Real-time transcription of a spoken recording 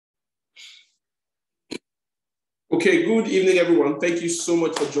Okay, good evening, everyone. Thank you so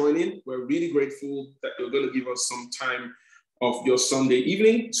much for joining. We're really grateful that you're going to give us some time of your Sunday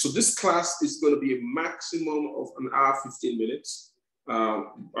evening. So this class is going to be a maximum of an hour, 15 minutes.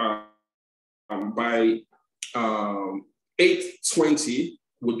 By 8:20,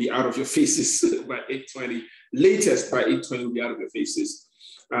 would be out of your faces by 8:20. Latest by 8:20 will be out of your faces.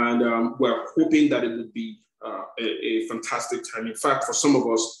 And we're hoping that it would be a fantastic time. In fact, for some of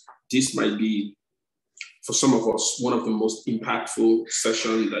us, this might be, for some of us, one of the most impactful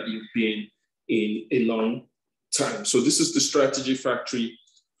sessions that you've been in a long time. So this is the Strategy Factory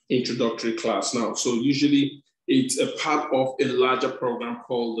introductory class now. So usually it's a part of a larger program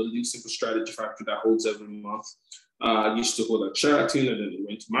called the Live Simple Strategy Factory that holds every month. I used to hold at Sheraton, and then it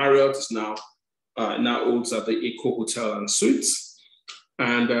went to Marriott. It's now holds at the Eco Hotel and Suites.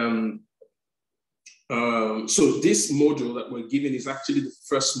 And so this module that we're giving is actually the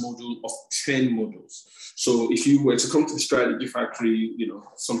first module of 10 modules. So if you were to come to the Strategy Factory,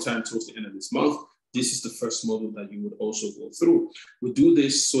 sometime towards the end of this month, this is the first module that you would also go through. We do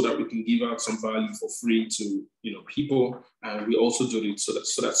this so that we can give out some value for free to people, and we also do it so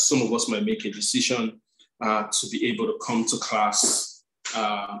that some of us might make a decision to be able to come to class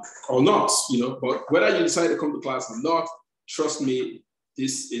or not. But whether you decide to come to class or not, trust me,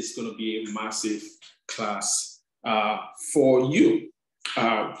 this is going to be a massive class for you.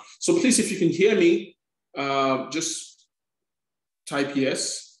 So please, if you can hear me, just type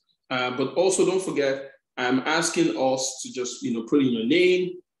yes. But also don't forget, I'm asking us to just put in your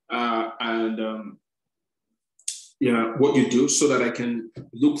name and what you do, so that I can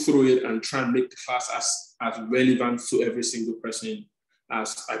look through it and try and make the class as relevant to every single person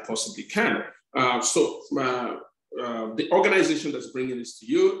as I possibly can. The organization that's bringing this to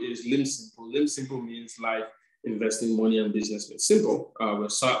you is Lim Simple. Lim Simple means life, investing, money, and business made simple. We're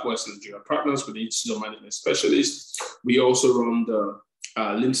Southwest Nigeria partners with the Institute of Management Specialists. We also run the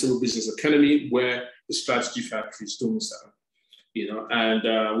Lim Simple Business Academy, where the Strategy Factory is domiciled. And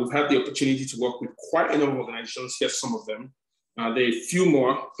we've had the opportunity to work with quite a number of organizations. Here's some of them. There are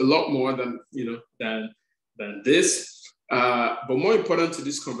a lot more than this. But more important to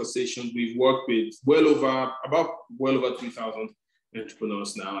this conversation, we've worked with well over 3,000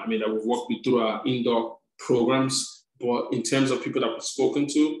 entrepreneurs now. I mean, that we've worked with through our indoor programs, but in terms of people that we've spoken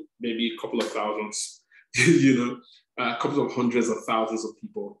to, maybe a couple of thousands, a couple of hundreds of thousands of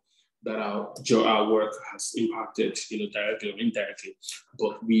people that our work has impacted, directly or indirectly.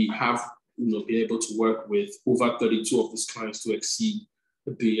 But we have, been able to work with over 32 of these clients to exceed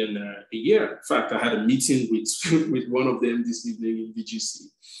 $1 billion a year. In fact, I had a meeting with one of them this evening in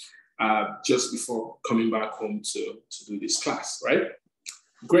VGC just before coming back home to do this class, right?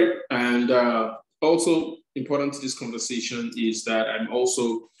 Great. And also important to this conversation is that I'm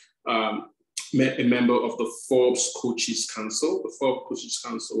also a member of the Forbes Coaches Council. The Forbes Coaches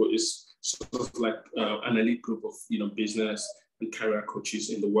Council is sort of like an elite group of business and career coaches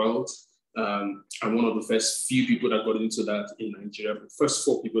in the world. I'm one of the first few people that got into that in Nigeria, the first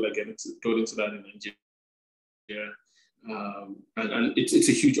 4 people that got into that in Nigeria. And it's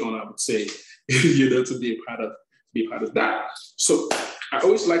a huge honor, I would say, to be a part of that. So I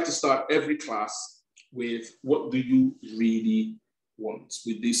always like to start every class with, what do you really want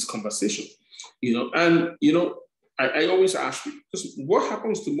with this conversation? I always ask you, because what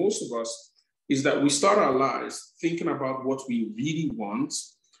happens to most of us is that we start our lives thinking about what we really want,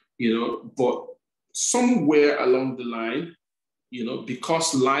 but somewhere along the line,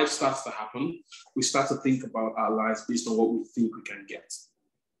 because life starts to happen, we start to think about our lives based on what we think we can get.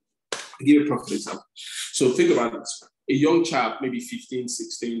 I'll give you a perfect example. So think about it. A young child, maybe 15,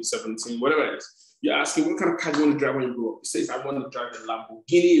 16, 17, whatever it is. You're asking, what kind of car do you want to drive when you grow up? He says, I want to drive a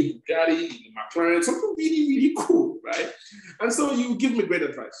Lamborghini, a Bugatti, a McLaren, something really, really cool, right? And so you give me great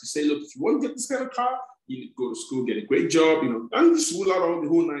advice. You say, look, if you want to get this kind of car, you go to school, get a great job, and just rule out all the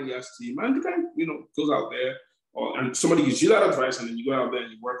whole 9 years to him. And the guy, goes out there, and somebody gives you that advice, and then you go out there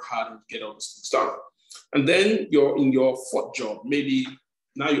and you work hard and get all this stuff. And then you're in your 4th job. Maybe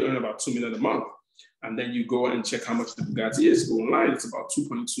now you earn about $2 million a month. And then you go and check how much the Bugatti is. Go online, it's about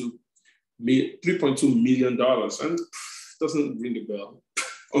 $3.2 million, and it doesn't ring a bell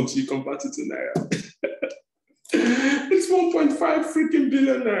until you convert it to Naira. It's 1.5 freaking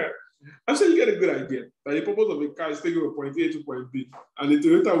billion Naira. I'm sure you get a good idea that the purpose of a car is taking from point A to point B, and the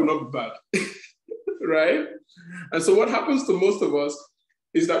Toyota will not be bad, right? And so what happens to most of us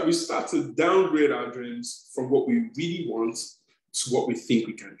is that we start to downgrade our dreams from what we really want to what we think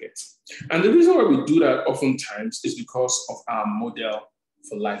we can get. And the reason why we do that oftentimes is because of our model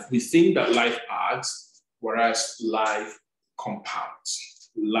for life. We think that life adds, whereas life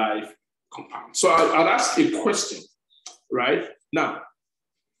compounds. Life compound. So I'll ask a question, right? Now,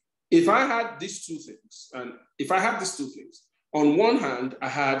 if I had these two things, on one hand, I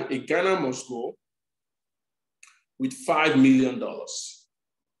had a Ghana must go with $5 million,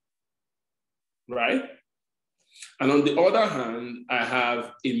 right? And on the other hand, I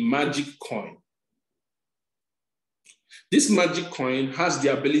have a magic coin. This magic coin has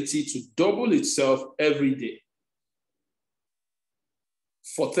the ability to double itself every day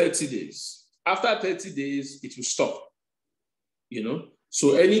for 30 days. After 30 days, it will stop,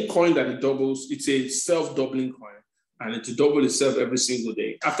 So any coin that it doubles, it's a self-doubling coin, and it will double itself every single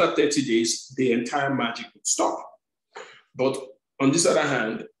day. After 30 days, the entire magic would stop. But on this other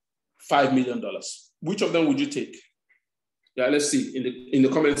hand, $5 million. Which of them would you take? Yeah, let's see in the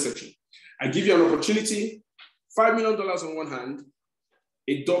comment section. I give you an opportunity, $5 million on one hand,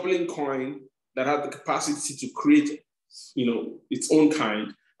 a doubling coin that has the capacity to create, its own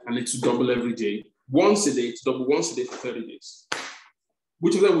kind, and it to double every day, once a day, to double once a day for 30 days.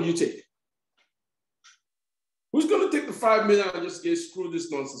 Which of them will you take? Who's going to take the $5 million and just say, screw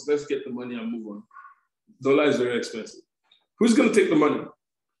this nonsense, let's get the money and move on? Dollar is very expensive. Who's going to take the money?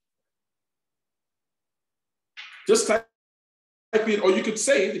 Just type it, or you could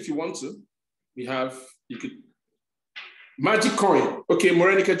say it if you want to. Magic coin. Okay,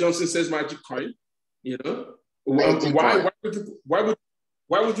 Morenica Johnson says magic coin. Why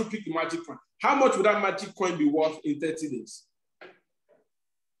would you pick the magic coin? How much would that magic coin be worth in 30 days?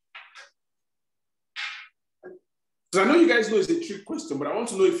 Because I know you guys know it's a trick question, but I want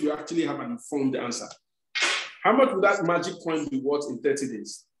to know if you actually have an informed answer. How much would that magic coin be worth in 30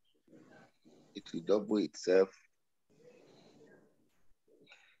 days? It will double itself.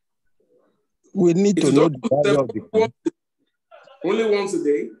 We need to know the value of the coin. Only once a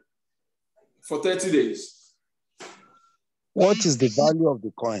day for 30 days. What is the value of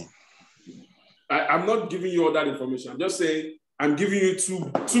the coin? I'm not giving you all that information. I'm just saying I'm giving you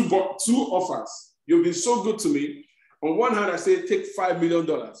two offers. You've been so good to me. On one hand, I say take $5 million.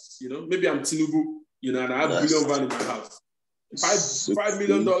 Maybe I'm Tinubu, and I have $1 billion value in my house. $5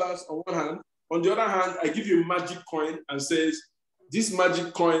 million on one hand. On the other hand, I give you a magic coin and says, this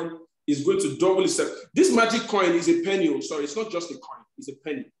magic coin is going to double itself. This magic coin is a penny. Oh, sorry, it's not just a coin. It's a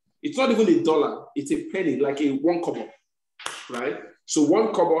penny. It's not even a dollar. It's a penny, like a 1 kobo, right? So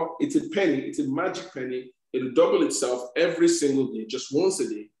 1 kobo, it's a penny. It's a magic penny. It'll double itself every single day, just once a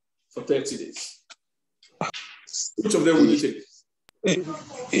day for 30 days. Which of them will you take?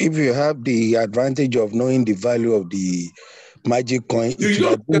 If you have the advantage of knowing the value of the magic coin, it will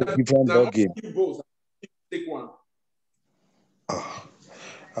have been a different ballgame. Both. Take one.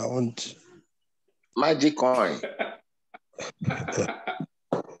 I want magic coin.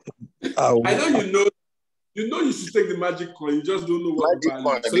 I know you should take the magic coin. You just don't know what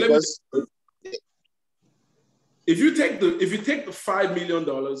magic the value. So because if you take the $5 million,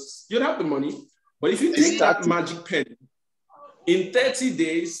 you'll have the money. But if you take that magic penny, in 30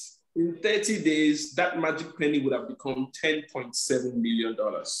 days, that magic penny would have become $10.7 million.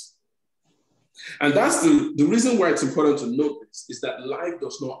 And that's the reason why it's important to note this, is that life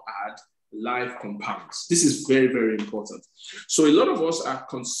does not add, life compounds. This is very, very important. So a lot of us are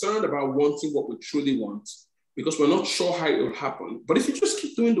concerned about wanting what we truly want because we're not sure how it will happen. But if you just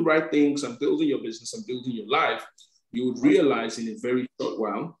keep doing the right things and building your business and building your life, you would realize in a very short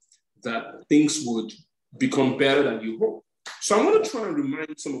while that things would become better than you hope. So I want to try and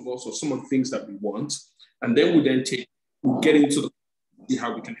remind some of us of some of the things that we want, and then we'll get into see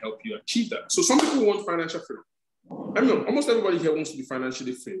how we can help you achieve that. So some people want financial freedom. I mean, almost everybody here wants to be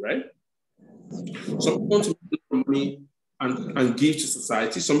financially free, right? Some people want to make money and give to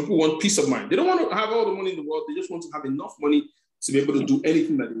society. Some people want peace of mind. They don't want to have all the money in the world. They just want to have enough money to be able to do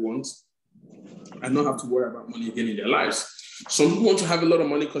anything that they want and not have to worry about money again in their lives. Some people want to have a lot of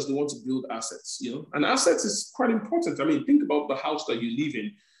money because they want to build assets, and assets is quite important. I mean, think about the house that you live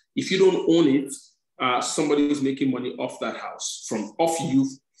in. If you don't own it, somebody is making money off that house, for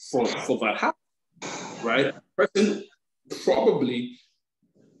that house, right? Person probably,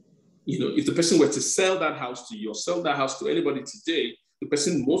 if the person were to sell that house to you or sell that house to anybody today, the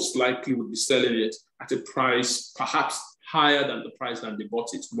person most likely would be selling it at a price perhaps higher than the price that they bought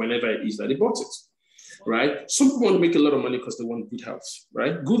it, whenever it is that they bought it. Right? Some people want to make a lot of money because they want good health,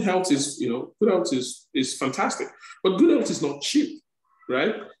 right? Good health is fantastic, but good health is not cheap,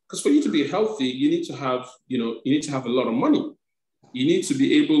 right? Because for you to be healthy, you need to have a lot of money. You need to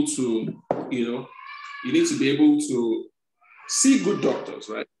be able to, see good doctors,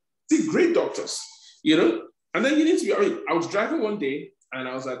 right? See great doctors, and then you need to be. I was driving one day and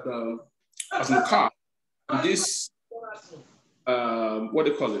I was in the car. And this, what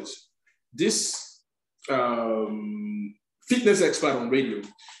do you call it? this fitness expert on radio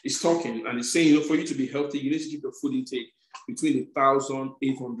is talking and is saying, you know, for you to be healthy, you need to keep your food intake between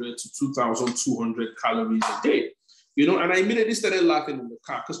 1,800 to 2,200 calories a day. You know, and I immediately started laughing in the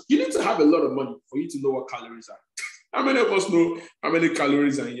car because you need to have a lot of money for you to know what calories are. How many of us know how many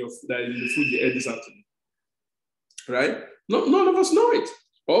calories are in the food you ate this afternoon? Right? None of us know it.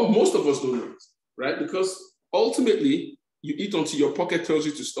 Or most of us don't know it, right? Because ultimately, you eat until your pocket tells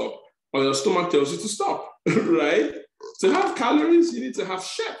you to stop or your stomach tells you to stop, right? To have calories, you need to have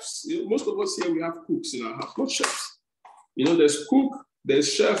chefs. You know, most of us here, we have cooks in our house, not chefs. You know, there's cook,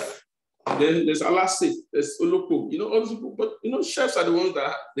 there's chef, then there's elastic, there's oloko, you know, all these people. But, you know, chefs are the ones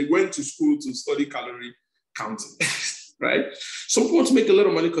that they went to school to study calorie counting, right? Some people want to make a lot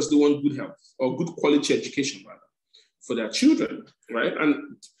of money because they want good health or good quality education, rather, for their children, right?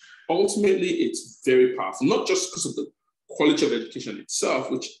 And ultimately, it's very powerful, not just because of the quality of education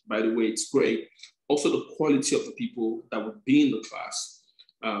itself, which, by the way, it's great, also the quality of the people that would be in the class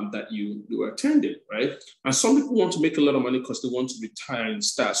that you were attending, right? And some people want to make a lot of money because they want to retire in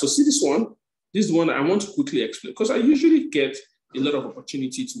style. So see this one? This is one I want to quickly explain because I usually get a lot of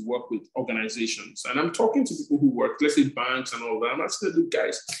opportunity to work with organizations. And I'm talking to people who work, let's say banks and all that. I'm asking them,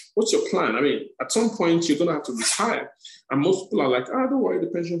 guys, what's your plan? I mean, at some point, you're going to have to retire. And most people are like, don't worry,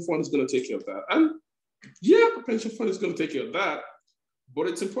 the pension fund is going to take care of that. And yeah, the pension fund is going to take care of that. But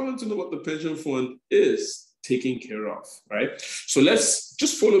it's important to know what the pension fund is taking care of, right? So let's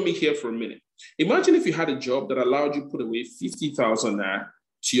just follow me here for a minute. Imagine if you had a job that allowed you to put away 50,000 naira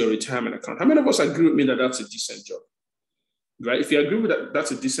to your retirement account. How many of us agree with me that that's a decent job? Right? If you agree with that,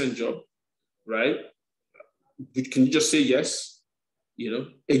 that's a decent job, right? Can you just say yes? You know,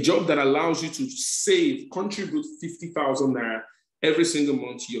 a job that allows you to save, contribute 50,000 naira every single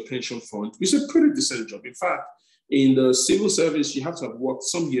month to your pension fund is a pretty decent job. In fact, in the civil service, you have to have worked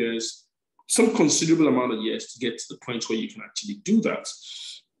some years, some considerable amount of years to get to the point where you can actually do that,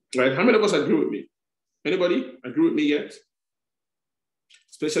 right? How many of us agree with me? Anybody agree with me yet?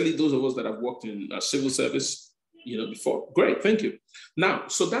 Especially those of us that have worked in civil service, you know, before. Great, thank you. Now,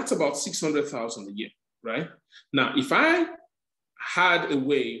 so that's about 600,000 a year, right? Now, if I had a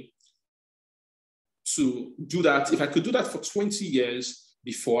way to do that, if I could do that for 20 years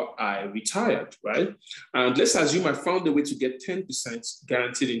before I retired, right? And let's assume I found a way to get 10%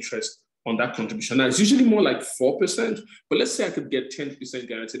 guaranteed interest on that contribution. Now, it's usually more like 4%, but let's say I could get 10%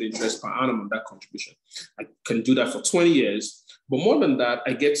 guaranteed interest per annum on that contribution. I can do that for 20 years. But more than that,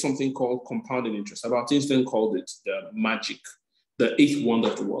 I get something called compounding interest. Albert Einstein called it the magic, the eighth wonder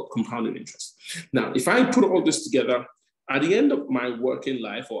of the world, compounding interest. Now, if I put all this together, at the end of my working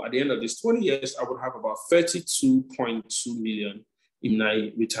life, or at the end of these 20 years, I would have about 32.2 million in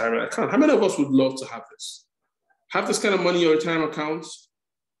my retirement account. How many of us would love to have this? Have this kind of money in your retirement account?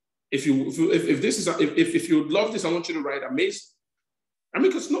 If you would love this, I want you to write amazing. I mean,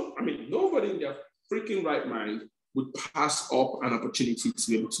 because nobody in their freaking right mind would pass up an opportunity to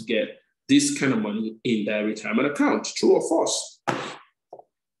be able to get this kind of money in their retirement account. True or false?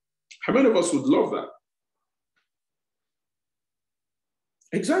 How many of us would love that?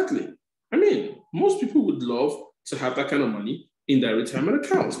 Exactly. I mean, most people would love to have that kind of money in their retirement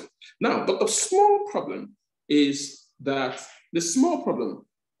account. Now, but the small problem is that this,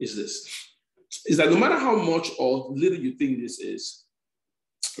 is that no matter how much or little you think this is,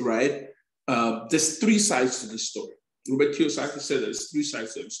 right, there's three sides to this story. Robert Kiyosaki said there's three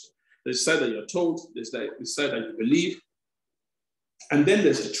sides to the story. There's the side that you're told, there's the side that you believe, and then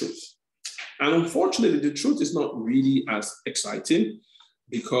there's the truth. And unfortunately, the truth is not really as exciting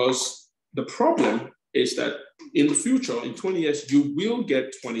because the problem is that in the future, in 20 years, you will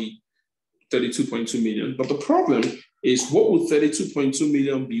get 32.2 million. But the problem is, what will 32.2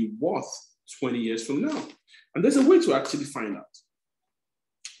 million be worth 20 years from now? And there's a way to actually find out.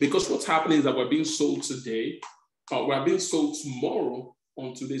 Because what's happening is that we're being sold today, or we're being sold tomorrow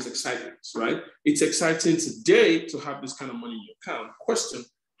on today's excitement, right? It's exciting today to have this kind of money in your account. Question,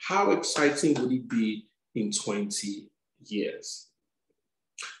 how exciting would it be in 20 years?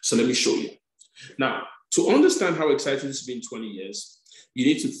 So let me show you. Now, to understand how exciting this will be in 20 years, you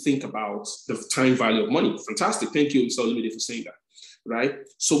need to think about the time value of money. Fantastic. Thank you, Mr. Olumide, for saying that, right?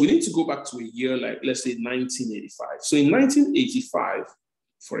 So we need to go back to a year like, let's say, 1985. So in 1985,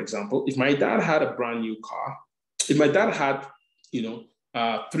 for example, if my dad had a brand new car, if my dad had,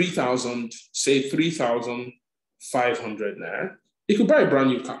 3,500 naira, he could buy a brand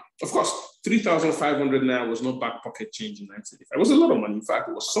new car. Of course, 3,500 naira was not back pocket change in 1985. It was a lot of money. In fact,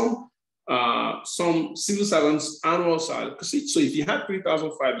 it was some civil servants' annual salary. So if you had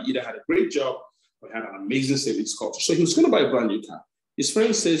 3,500, you either had a great job or had an amazing savings culture. So he was going to buy a brand new car. His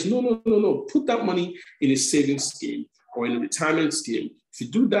friend says, no, put that money in a savings scheme or in a retirement scheme. If you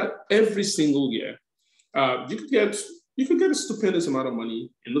do that every single year, you could get a stupendous amount of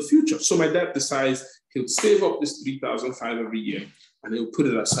money in the future. So my dad decides he'll save up this $3,500 every year and he'll put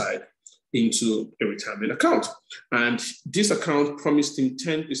it aside into a retirement account. And this account promised him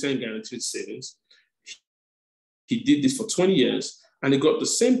 10% guaranteed savings. He did this for 20 years and he got the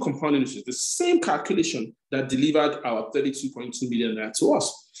same compounding interest, the same calculation that delivered our 32.2 million naira to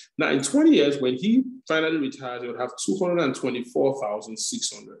us. Now, in 20 years, when he finally retires, he would have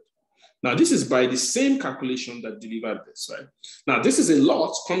 224,600. Now, this is by the same calculation that delivered this, right? Now, this is a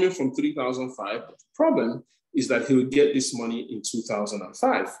lot coming from 3,005. The problem is that he will get this money in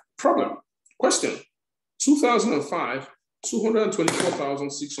 2005. Problem, question, 2005,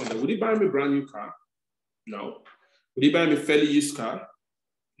 224,600. Would he buy me a brand new car? No. Would he buy me a fairly used car?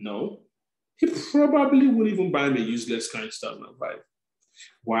 No. He probably wouldn't even buy me a useless car in 2005.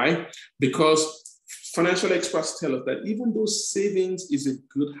 Why? Because financial experts tell us that even though savings is a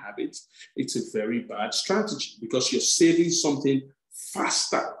good habit, it's a very bad strategy because you're saving something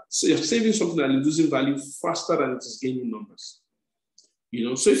faster. So you're saving something that is losing value faster than it is gaining numbers.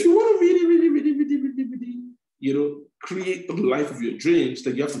 So if you want to really, create the life of your dreams,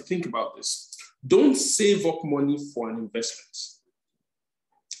 then you have to think about this. Don't save up money for an investment.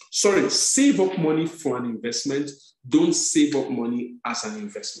 Sorry, save up money for an investment. Don't save up money as an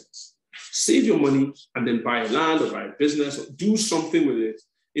investment. Save your money and then buy land or buy a business or do something with it.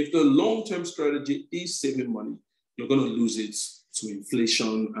 If the long-term strategy is saving money, you're going to lose it to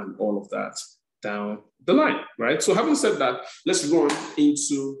inflation and all of that down the line, right? So having said that, let's run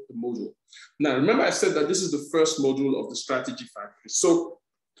into the module. Now, remember I said that this is the first module of the strategy factory. So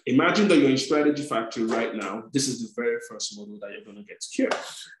imagine that you're in strategy factory right now. This is the very first module that you're going to get to hear.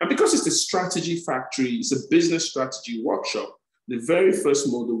 And because it's a strategy factory, it's a business strategy workshop, the very first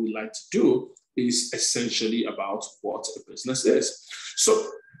module we like to do is essentially about what a business is.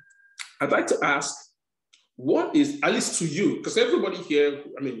 So I'd like to ask, what is, at least to you, because everybody here,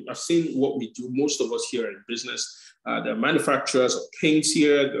 I've seen what we do, most of us here in business, there are manufacturers of paint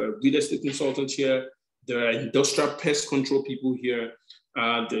here, there are real estate consultants here, there are industrial pest control people here,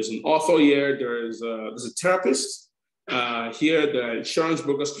 there's an author here, there's a therapist here, there are insurance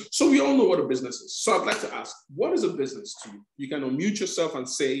brokers. So we all know what a business is. So I'd like to ask, what is a business to you? You can unmute yourself and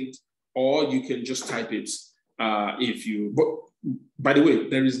say it, or you can just type it but by the way,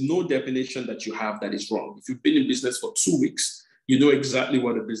 there is no definition that you have that is wrong. If you've been in business for 2 weeks, you know exactly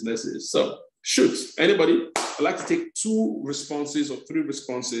what a business is. So shoot, anybody? I'd like to take 2 responses or 3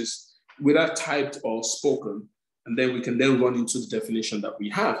 responses, whether typed or spoken, and then we can then run into the definition that we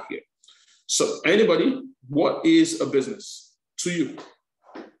have here. So anybody, what is a business to you?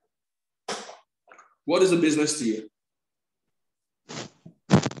 What is a business to you?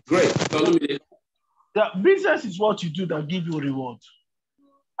 Great. The business is what you do that give you reward.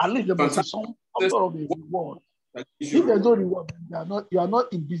 At least there must be some sort of a reward. If there's no reward, you are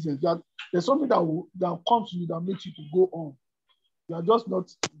not in business. There's something that comes to you that makes you to go on. You are just not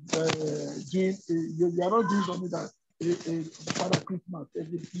doing something that Father Christmas.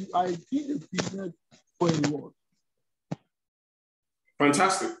 I did a business for a reward.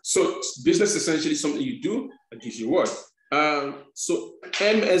 Fantastic. So business is essentially something you do that gives you reward. So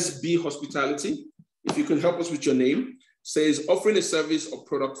MSB Hospitality, if you can help us with your name, says offering a service or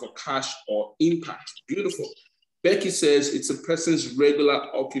product for cash or impact. Beautiful. Becky says it's a person's regular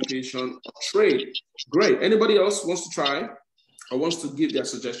occupation or trade. Great. Anybody else wants to try or wants to give their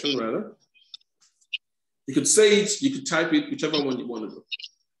suggestion rather? You could say it, you could type it, whichever one you want to do.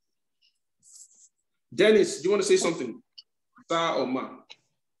 Dennis, do you want to say something? Sa or ma? I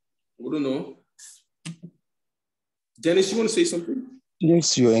don't know. Dennis, you want to say something?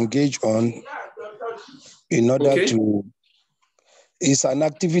 Things you engage on in order to, it's an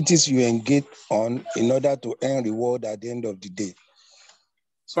activities you engage on in order to earn reward at the end of the day.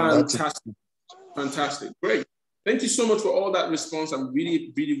 So fantastic. Fantastic. Great. Thank you so much for all that response. I'm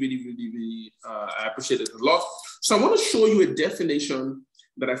really, I appreciate it a lot. So I want to show you a definition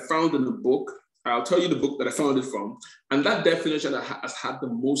that I found in the book. I'll tell you the book that I found it from. And that definition has had the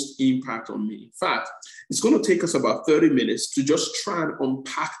most impact on me. In fact, it's going to take us about 30 minutes to just try and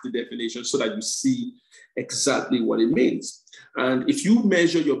unpack the definition so that you see exactly what it means. And if you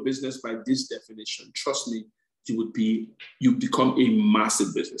measure your business by this definition, trust me, you become a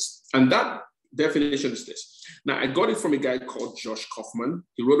massive business. And that definition is this. Now, I got it from a guy called Josh Kaufman.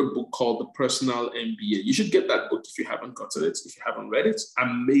 He wrote a book called The Personal MBA. You should get that book if you haven't gotten it, if you haven't read it.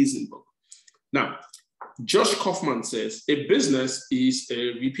 Amazing book. Now, Josh Kaufman says a business is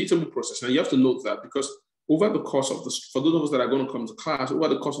a repeatable process. Now, you have to note that because over the course of this, for those of us that are going to come to class, over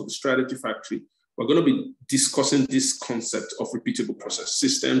the course of the strategy factory, we're going to be discussing this concept of repeatable process,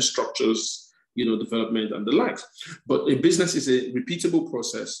 systems, structures, development and the likes. But a business is a repeatable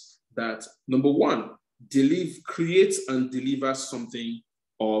process that, number one, creates and delivers something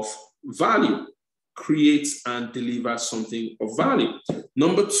of value. Creates and delivers something of value.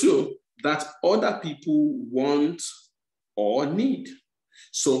 Number two, that other people want or need.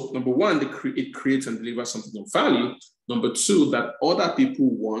 So number one, it creates and delivers something of value. Number two, that other people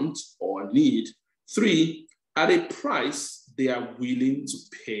want or need. Three, at a price they are willing to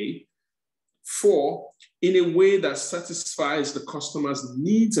pay. Four, in a way that satisfies the customer's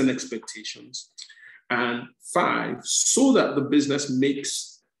needs and expectations. And five, so that the business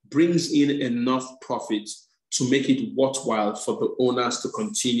brings in enough profit to make it worthwhile for the owners to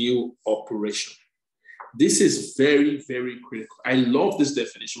continue operation. This is very, very critical. I love this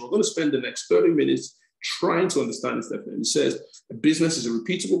definition. We're going to spend the next 30 minutes trying to understand this definition. It says a business is a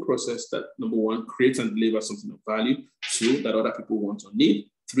repeatable process that, number one, creates and delivers something of value. Two, that other people want or need.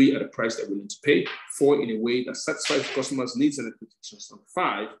 Three, at a price they're willing to pay. Four, in a way that satisfies customers' needs and expectations. And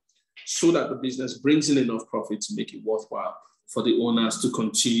five, so that the business brings in enough profit to make it worthwhile for the owners to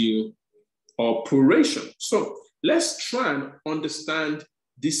continue operation. So let's try and understand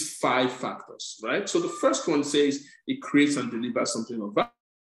these five factors, right? So the first one says it creates and delivers something of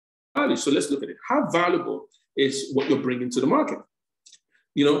value. So let's look at it. How valuable is what you're bringing to the market?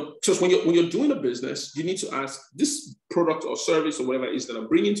 Just when you're doing a business, you need to ask, this product or service or whatever it is that I'm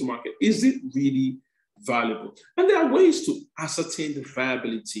bringing to market, is it really valuable? And there are ways to ascertain the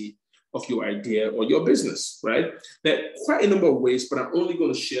viability of your idea or your business, right? There are quite a number of ways, but I'm only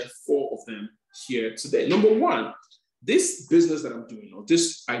going to share 4 of them here today. Number one, this business that I'm doing, or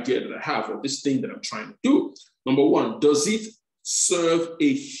this idea that I have, or this thing that I'm trying to do, number one, does it serve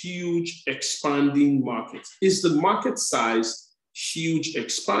a huge expanding market? Is the market size huge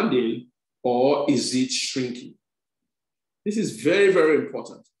expanding, or is it shrinking? This is very, very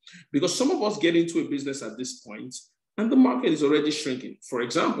important, because some of us get into a business at this point and the market is already shrinking. For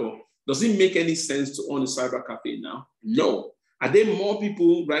example, does it make any sense to own a cyber cafe now? No. Are there more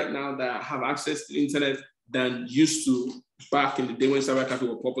people right now that have access to the internet than used to back in the day when cyber cafe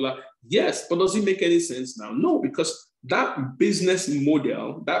were popular? Yes, but does it make any sense now? No, because that business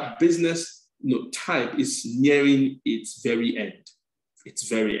model, that business type is nearing its very end. Its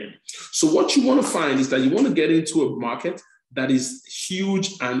very end. So what you want to find is that you want to get into a market that is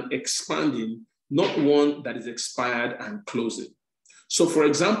huge and expanding, not one that is expired and closing. So for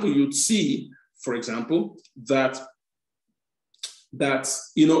example, you'd see, that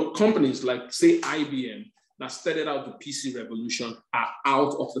companies like, say, IBM, that started out the PC revolution, are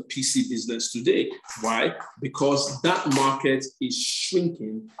out of the PC business today. Why? Because that market is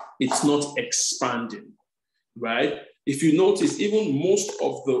shrinking. It's not expanding, right? If you notice, even most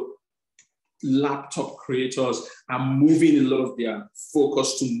of the laptop creators are moving a lot of their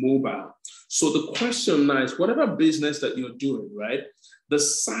focus to mobile. So the question now is, whatever business that you're doing, right, the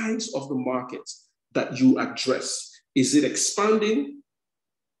size of the market that you address, is it expanding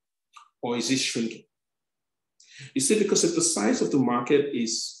or is it shrinking? You see, because if the size of the market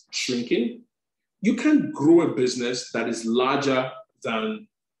is shrinking, you can't grow a business that is larger than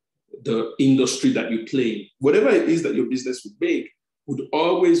the industry that you play in. Whatever it is that your business would make would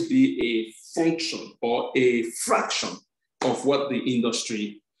always be a function or a fraction of what the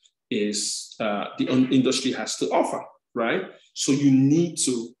industry is, the industry has to offer, right? So you need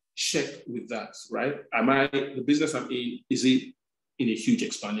to check with that, right? The business I'm in, is it in a huge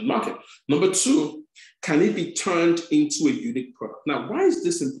expanding market? Number two, can it be turned into a unique product? Now, why is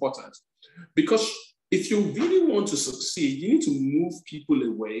this important? Because if you really want to succeed, you need to move people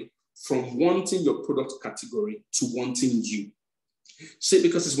away from wanting your product category to wanting you. See,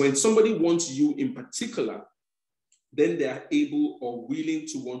 because it's when somebody wants you in particular, then they are able or willing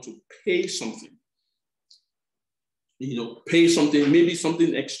to want to pay something. Pay something, maybe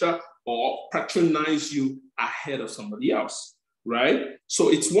something extra, or patronize you ahead of somebody else, right? So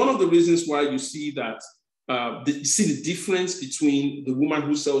it's one of the reasons why you see that, you see the difference between the woman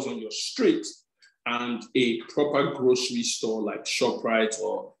who sells on your street and a proper grocery store like ShopRite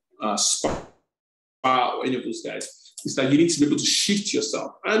or Spar or any of those guys. Is that you need to be able to shift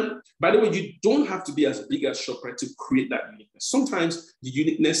yourself. And by the way, you don't have to be as big as ShopRite to create that uniqueness. Sometimes the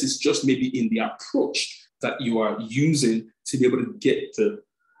uniqueness is just maybe in the approach that you are using to be able to get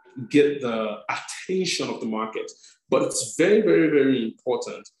the attention of the market. But it's very, very, very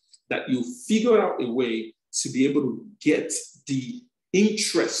important that you figure out a way to be able to get the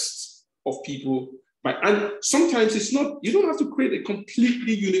interest of people Right? And sometimes it's not, you don't have to create a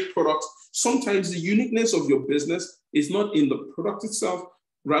completely unique product. Sometimes the uniqueness of your business is not in the product itself,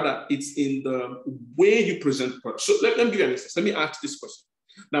 rather it's in the way you present the product. So let me give you an instance. Let me ask this question.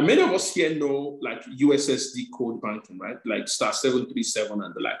 Now, many of us here know like USSD code banking, right? Like star 737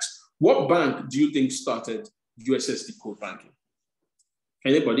 and the likes. What bank do you think started USSD code banking?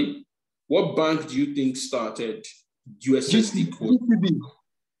 Anybody? What bank do you think started USSD code?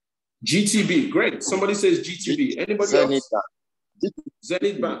 GTB, great. Somebody says GTB. Anybody else?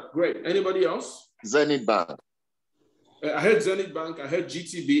 Zenith Bank, great. Anybody else? Zenith Bank. I heard Zenith Bank. I heard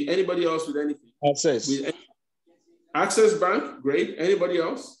GTB. Anybody else with anything? Access. Access Bank, great. Anybody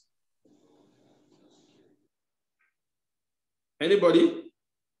else? Anybody?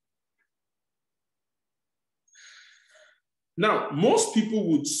 Now, most people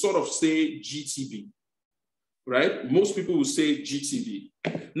would sort of say GTB, right? Most people would say GTB.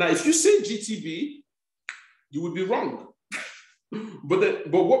 Now, if you say GTB, you would be wrong.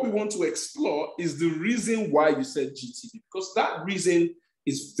 But what we want to explore is the reason why you said GTB, because that reason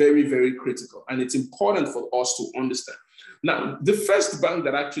is very, very critical, and it's important for us to understand. Now, the first bank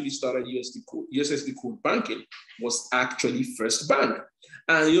that actually started USSD code banking was actually First Bank.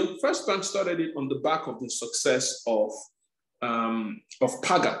 And First Bank started it on the back of the success of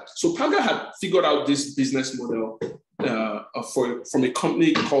Paga. So Paga had figured out this business model from a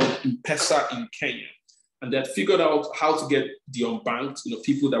company called M-Pesa in Kenya. And they had figured out how to get the unbanked,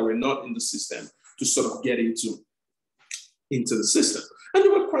 people that were not in the system to sort of get into the system. And they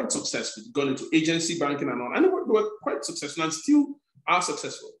were quite successful. Gone into agency banking and all, and they were quite successful and still are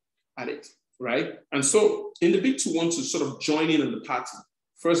successful at it, right? And so in the bid to want to sort of join in on the party,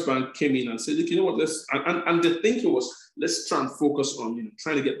 First Bank came in and said, look, you know what, and the thinking was, let's try and focus on,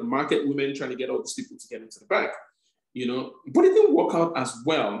 trying to get the market women, trying to get all these people to get into the bank, but it didn't work out as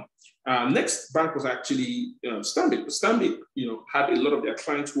well. Next bank was actually Stanbic. Stanbic, had a lot of their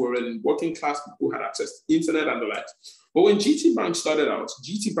clients who were already working class, people who had access to the internet and the likes. But when GT Bank started out,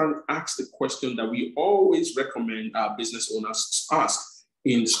 GT Bank asked the question that we always recommend our business owners ask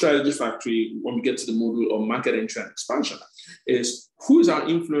in Strategy Factory when we get to the module of market entry and expansion is, who is our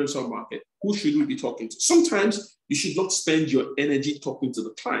influencer market? Who should we be talking to? Sometimes you should not spend your energy talking to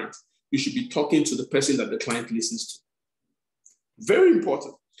the client. You should be talking to the person that the client listens to. Very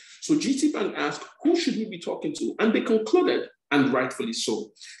important. So GT Bank asked, who should we be talking to? And they concluded, and rightfully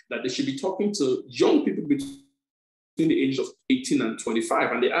so, that they should be talking to young people between the ages of 18 and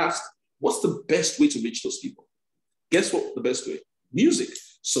 25. And they asked, what's the best way to reach those people? Guess what the best way? Music.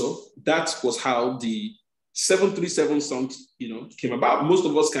 So that was how the 737 song, came about. Most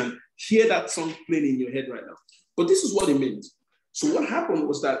of us can hear that song playing in your head right now. But this is what it meant. So what happened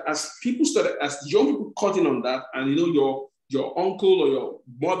was that as young people caught in on that, and your uncle or your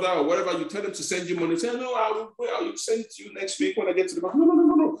mother or whatever, you tell them to send you money, say, no, I'll send it to you next week when I get to the bank.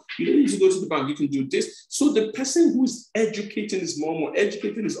 No. You don't need to go to the bank. You can do this. So the person who's educating his mom or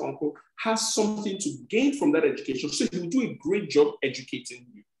educating his uncle has something to gain from that education. So he will do a great job educating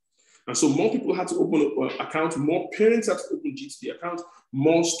you. And so more people had to open an account, more parents had to open GTB accounts,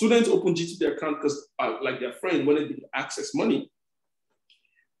 more students open GTB account because like their friend wanted to access money.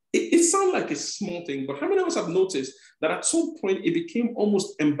 It sounds like a small thing, but how many of us have noticed that at some point it became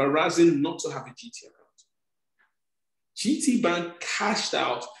almost embarrassing not to have a GT account? GT Bank cashed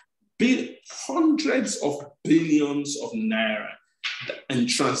out hundreds of billions of naira in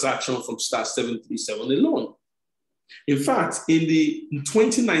transactions from Star 737 alone. In fact, in the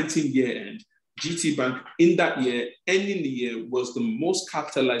 2019 year end, GT Bank in that year, ending the year, was the most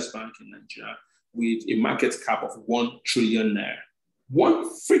capitalized bank in Nigeria with a market cap of 1 trillion naira. 1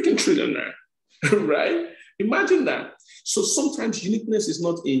 freaking trillion naira, right? Imagine that. So sometimes uniqueness is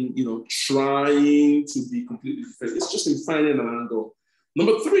not in, trying to be completely different. It's just in finding an angle.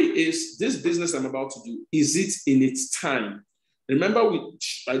 Number 3 is this business I'm about to do, is it in its time? Remember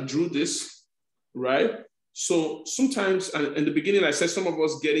I drew this, right? So sometimes, and in the beginning, I said some of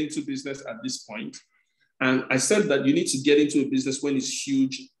us get into business at this point. And I said that you need to get into a business when it's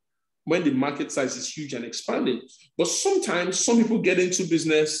huge, when the market size is huge and expanding. But sometimes some people get into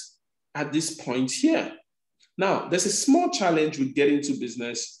business at this point here. Now, there's a small challenge with getting into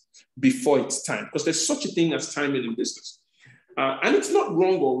business before it's time, because there's such a thing as timing in business. And it's not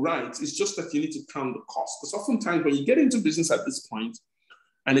wrong or right. It's just that you need to count the cost. Because oftentimes when you get into business at this point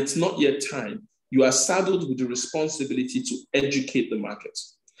and it's not yet time, you are saddled with the responsibility to educate the market.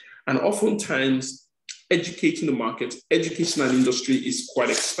 And oftentimes, educating the market, education and industry is quite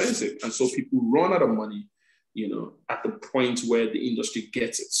expensive. And so people run out of money, at the point where the industry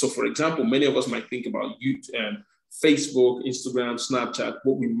gets it. So for example, many of us might think about YouTube, Facebook, Instagram, Snapchat.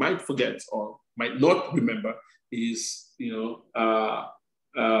 What we might forget, or might not remember is,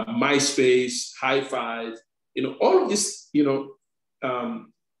 MySpace, High Five, all of these,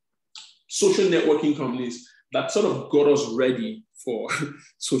 social networking companies that sort of got us ready for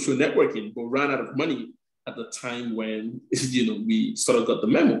social networking, but ran out of money at the time when, we sort of got the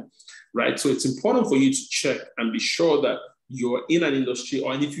memo, right? So it's important for you to check and be sure that you're in an industry,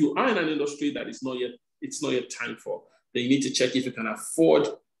 and if you are in an industry that it's not yet time for, then you need to check if you can afford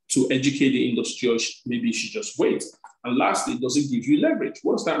to educate the industry, or maybe you should just wait. And lastly, does it give you leverage?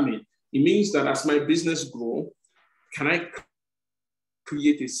 What does that mean? It means that as my business grows, can I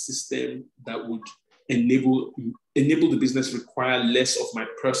create a system that would enable the business require less of my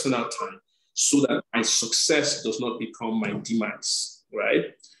personal time so that my success does not become my demise,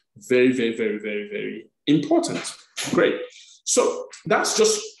 right? Very, very, very, very, very important. Great. So that's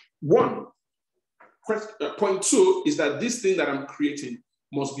just one. Point two is that this thing that I'm creating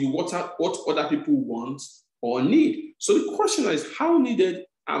must be what other people want or need. So the question is, how needed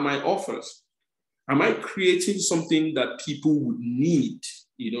are my offers? Am I creating something that people would need?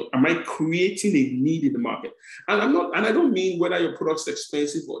 Am I creating a need in the market? And I don't mean whether your product's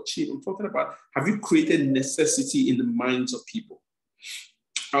expensive or cheap. I'm talking about, have you created necessity in the minds of people?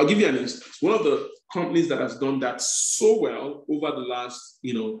 I'll give you an instance. One of the companies that has done that so well over the last,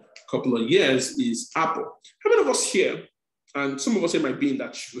 couple of years is Apple. How many of us here, and some of us here might be in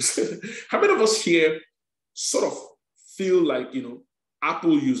that shoes, how many of us here sort of feel like,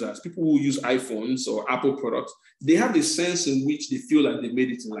 Apple users, people who use iPhones or Apple products, they have a sense in which they feel like they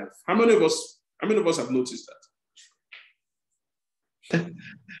made it in life? How many of us have noticed that?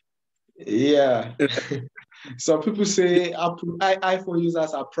 Yeah. Some people say iPhone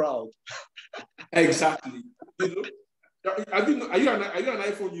users are proud. Exactly. Are you an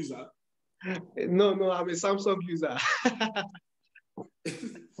iPhone user? No, I'm a Samsung user.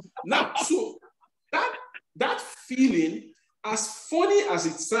 Now, so that feeling, as funny as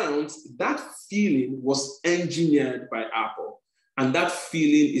it sounds, that feeling was engineered by Apple. And that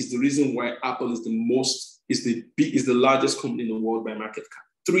feeling is the reason why Apple is the largest company in the world by market cap,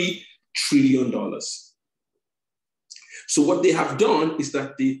 $3 trillion. So what they have done is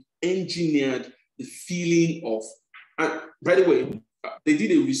that they engineered the feeling of, and by the way, they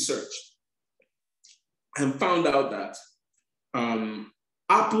did a research and found out that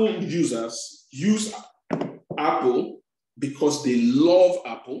Apple users use Apple because they love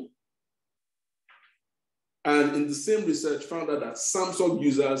Apple. And in the same research, found out that Samsung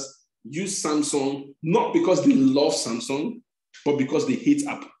users use Samsung not because they love Samsung, but because they hate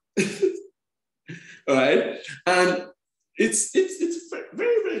Apple. All right? And it's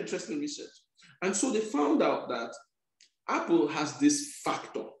very, very interesting research. And so they found out that Apple has this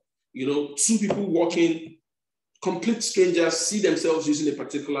factor. Two people walking, complete strangers, see themselves using a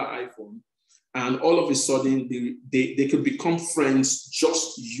particular iPhone, and all of a sudden they could become friends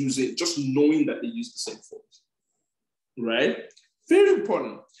just knowing that they use the same phones, right? Very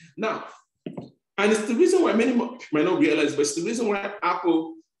important. Now, and it's the reason why many might not realize, but it's the reason why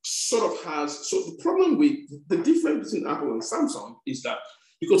Apple sort of has, so the problem with the difference between Apple and Samsung is that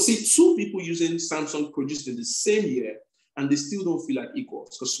you can see two people using Samsung produced in the same year, and they still don't feel like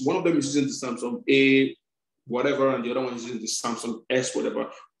equals, because one of them is using the Samsung A whatever, and the other one is using the Samsung S whatever,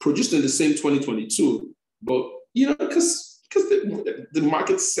 produced in the same 2022. But, because the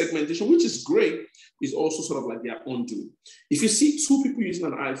market segmentation, which is great, is also sort of like their own doing. If you see two people using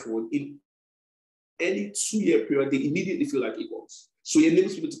an iPhone in any 2-year period, they immediately feel like equals. So it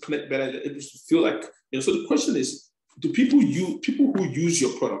enables people to connect better, it enables to feel like, so the question is, do people who use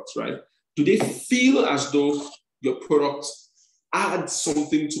your products, right? Do they feel as though your products add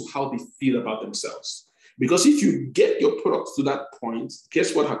something to how they feel about themselves? Because if you get your products to that point,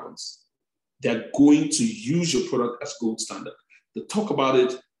 guess what happens? They're going to use your product as gold standard. They talk about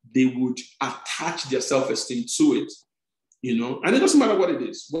it, they would attach their self-esteem to it, and it doesn't matter what it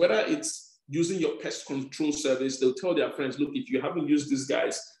is, whether it's using your pest control service, they'll tell their friends, look, if you haven't used these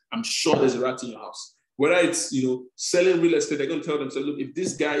guys, I'm sure there's a rat in your house. Whether it's, selling real estate, they're going to tell themselves, look, if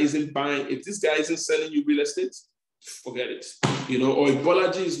this guy isn't selling you real estate, forget it. Or if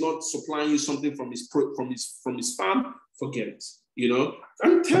Bolaji is not supplying you something from his farm, forget it.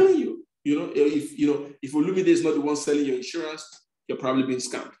 I'm telling you, if Olumide is not the one selling your insurance, you're probably being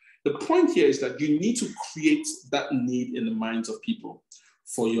scammed. The point here is that you need to create that need in the minds of people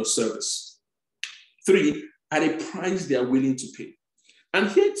for your service. 3, at a price they are willing to pay. And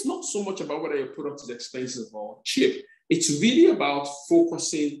here it's not so much about whether your product is expensive or cheap. It's really about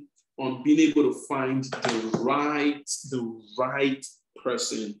focusing on being able to find the right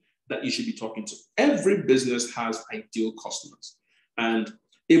person that you should be talking to. Every business has ideal customers. And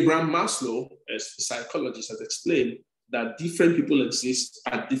Abraham Maslow, as a psychologist, has explained that different people exist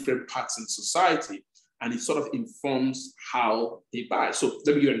at different parts in society, and it sort of informs how they buy. So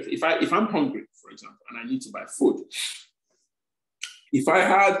let me give you anything. If I'm hungry, for example, and I need to buy food, if I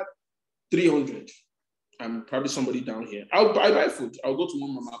had 300, and probably somebody down here, I'll buy food. I'll go to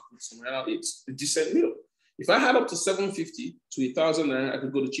one mama put somewhere, I'll eat a decent meal. If I had up to 750 to 1,000, I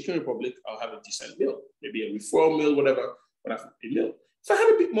could go to Chicken Republic, I'll have a decent meal, maybe a referral meal, whatever, but I have a meal. If I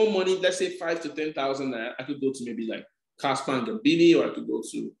had a bit more money, let's say 5,000 to 10,000, I could go to maybe like Casper and Gambini, or I could go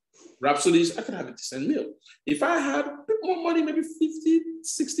to Rhapsodies, I could have a decent meal. If I had a bit more money, maybe 50,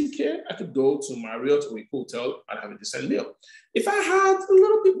 60K, I could go to Marriott or a hotel and have a decent meal. If I had a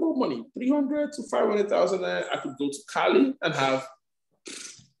little bit more money, 300 to 500,000, I could go to Cali and have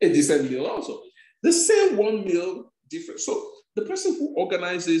a decent meal also. The same one meal, different. So the person who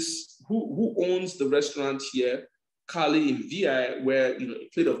organizes, who owns the restaurant here, Cali in VI, where a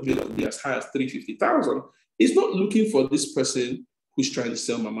plate of meal will be as high as 350,000, is not looking for this person who's trying to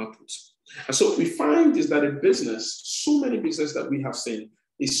sell mama puts. And so what we find is that in business, so many businesses that we have seen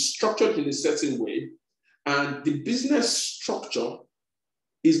is structured in a certain way, and the business structure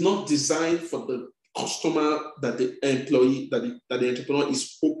is not designed for the customer that the employee, that the entrepreneur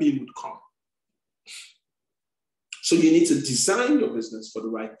is hoping would come. So you need to design your business for the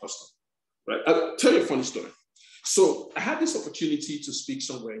right customer, right? I'll tell you a funny story. So I had this opportunity to speak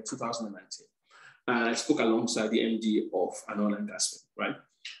somewhere in 2019. I spoke alongside the MD of an oil and gas firm, right?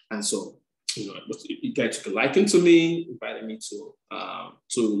 And so, the guy took a liking to me, invited me to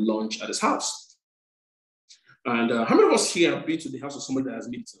lunch at his house. And how many of us here have been to the house of somebody that has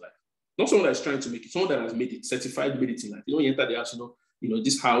made it in life? Not someone that is trying to make it, someone that has made it, certified made it in life. You enter the house,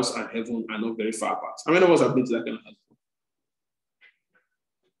 this house and heaven are not very far apart. How many of us have been to that kind of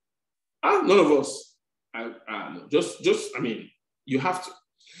house? None of us. No. Just, you have to.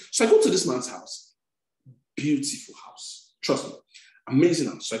 So I go to this man's house. Beautiful house. Trust me. Amazing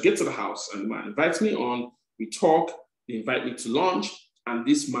house. So I get to the house and the man invites me on. We talk. They invite me to lunch. And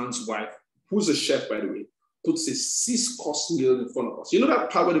this man's wife, who's a chef, by the way, puts a 6-course meal in front of us. You know that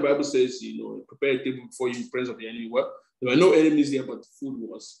part where the Bible says, prepare a table before you in presence of the enemy? Well, there were no enemies there, but the food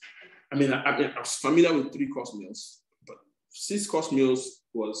was. I was familiar with 3-course meals, but 6-course meals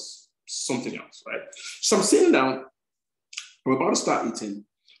was something else, right? So I'm sitting down. I'm about to start eating.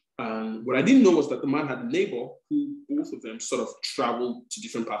 And what I didn't know was that the man had a neighbor who both of them sort of traveled to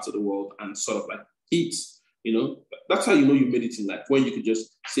different parts of the world and sort of like eat. That's how you made it in life, when you could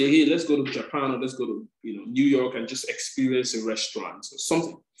just say, hey, let's go to Japan, or let's go to New York and just experience a restaurant or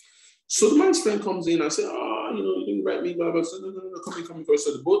something. So the man's friend comes in and says, you didn't invite me, blah, blah. So no, come in.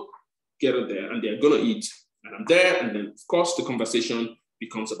 So they both get up there and they're gonna eat. And I'm there, and then of course the conversation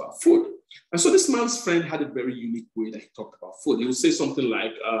becomes about food. And so this man's friend had a very unique way that he talked about food. He would say something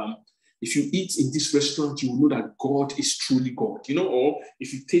like, if you eat in this restaurant, you will know that God is truly God, or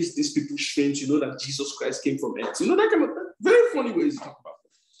if you taste these people's shrimps, you know that Jesus Christ came from earth. That kind of very funny ways to talk about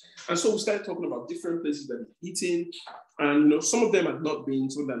food. And so we started talking about different places that we've eaten. And, some of them had not been,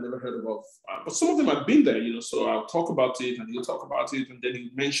 some of them I'd never heard of, but some of them had been there, so I'll talk about it and he'll talk about it. And then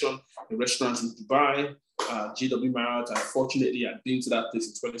he'll mention the restaurants in Dubai, GW Marriott. Unfortunately, I'd been to that place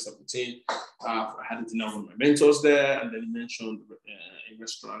in 2017. I had a dinner with my mentors there, and then he mentioned a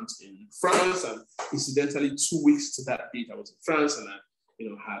restaurant in France. And incidentally, 2 weeks to that date, I was in France, and I,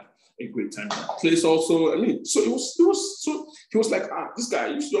 had a great time in that place also. So so he was like, this guy,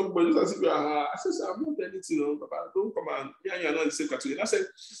 you young boy, just as if you are. I said, I'm not anything, Papa, don't come on. You're not in the same category. And I said,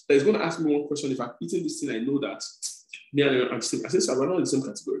 he's going to ask me one question. If I'm eating this thing, I know that. Me and I'm saying, I said, sir, we're not in the same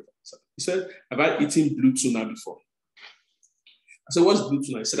category. He said, have I eaten blue tuna before? I said, what's blue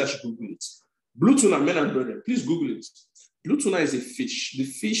tuna? He said, I should Google it. Blue tuna, men and brethren, please Google it. Blue tuna is a fish. The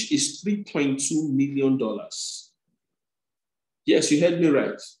fish is $3.2 million. Yes, you heard me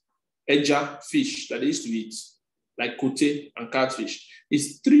right. Eja fish that they used to eat, like kote and catfish,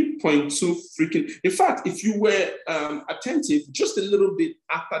 is 3.2 freaking. In fact, if you were attentive just a little bit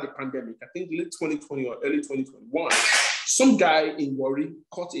after the pandemic, I think late 2020 or early 2021, some guy in Warri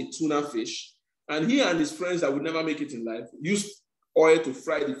caught a tuna fish, and he and his friends that would never make it in life used oil to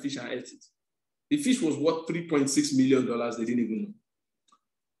fry the fish and ate it. The fish was worth $3.6 million. They didn't even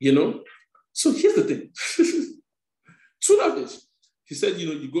know. So here's the thing. Tuna fish. He said,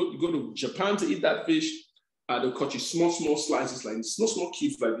 you go to Japan to eat that fish. They'll cut you small slices, like small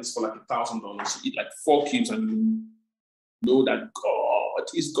cubes like this for like $1,000. You eat like 4 cubes, and you know that God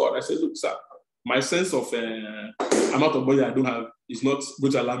is God. I said, look, sir, my sense of amount of money I don't have is not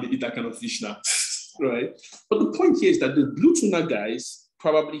going to allow me to eat that kind of fish now, right? But the point here is that the blue tuna guys,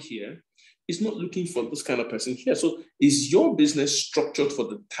 probably here, is not looking for this kind of person here. So is your business structured for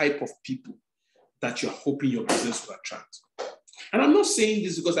the type of people that you're hoping your business will attract? And I'm not saying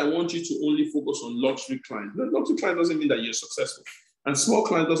this because I want you to only focus on luxury clients. Luxury client doesn't mean that you're successful. And small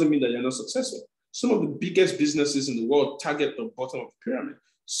client doesn't mean that you're not successful. Some of the biggest businesses in the world target the bottom of the pyramid.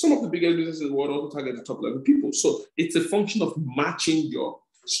 Some of the biggest businesses in the world also target the top level people. So it's a function of matching your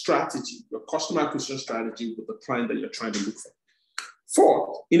strategy, your customer acquisition strategy with the client that you're trying to look for.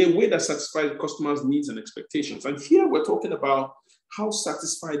 Four, in a way that satisfies the customer's needs and expectations. And here we're talking about how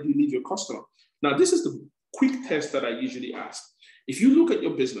satisfied you leave your customer. Now, this is the quick test that I usually ask. If you look at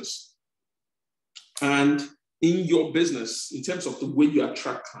your business and in your business, in terms of the way you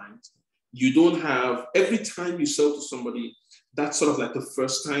attract clients, you don't have, every time you sell to somebody, that's sort of like the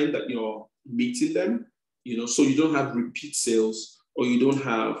first time that you're meeting them, so you don't have repeat sales or you don't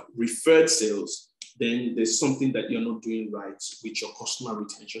have referred sales, then there's something that you're not doing right with your customer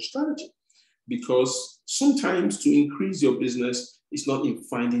retention strategy. Because sometimes to increase your business, it's not in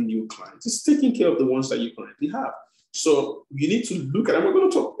finding new clients, it's taking care of the ones that you currently have. So you need to look at, and we're going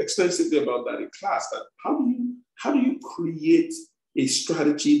to talk extensively about that in class, that how do you create a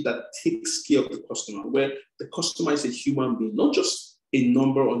strategy that takes care of the customer, where the customer is a human being, not just a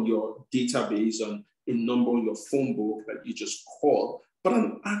number on your database and a number on your phone book that you just call, but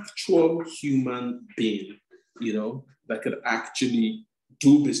an actual human being, that could actually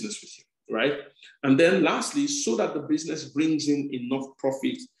do business with you, right? And then lastly, so that the business brings in enough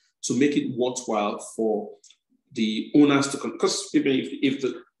profit to make it worthwhile for the owners to come. Because if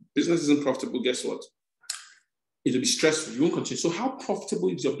the business isn't profitable, guess what? It'll be stressful. You won't continue. So how profitable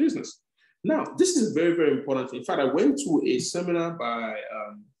is your business? Now, this is very, very important thing. In fact, I went to a seminar by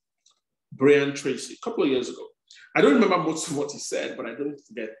Brian Tracy a couple of years ago. I don't remember most of what he said, but I don't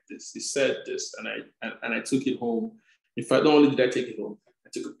forget this. He said this, and I took it home. In fact, not only did I take it home, I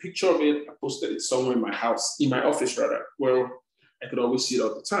took a picture of it. I posted it somewhere in my house, in my office rather, where I could always see it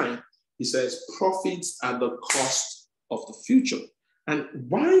all the time. He says, profits are the cost of the future. And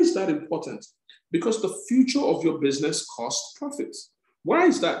why is that important? Because the future of your business costs profits. Why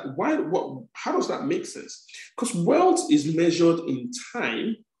is that? How does that make sense? Because wealth is measured in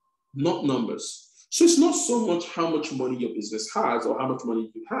time, not numbers. So it's not so much how much money your business has or how much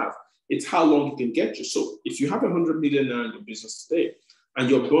money you have. It's how long it can get you. So if you have 100 million now in your business today, and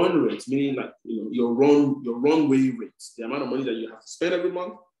your burn rate, meaning like your runway rate, the amount of money that you have to spend every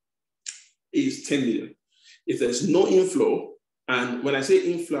month, is 10 million. If there's no inflow, and when I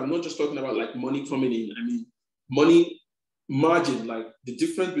say inflow, I'm not just talking about like money coming in. I mean money margin, like the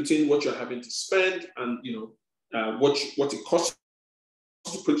difference between what you're having to spend and what it costs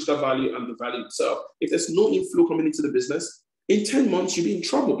to produce that value and the value itself. If there's no inflow coming into the business, in 10 months you'll be in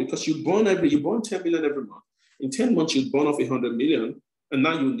trouble because you burn 10 million every month. In 10 months you burn off 100 million, and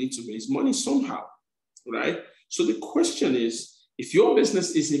now you need to raise money somehow, right? So the question is, if your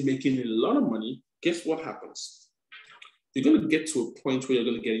business isn't making a lot of money, guess what happens? You're going to get to a point where you're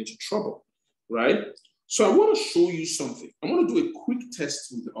going to get into trouble, right? So I want to show you something. I want to do a quick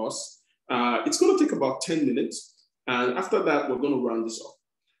test with us. It's going to take about 10 minutes. And after that, we're going to round this off.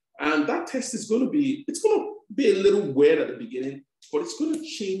 And that test is going to be a little weird at the beginning, but it's going to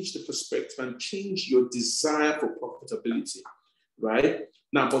change the perspective and change your desire for profitability, right?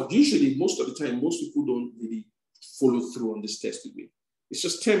 Now, but usually, most of the time, most people don't really follow through on this test with me. It's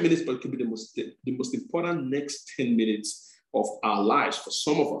just 10 minutes, but it could be the most important next 10 minutes of our lives for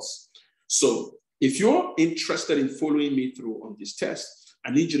some of us. So if you're interested in following me through on this test,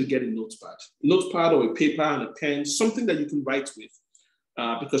 I need you to get a notepad or a paper and a pen, something that you can write with,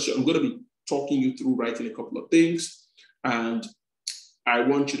 because I'm going to be talking you through writing a couple of things. And I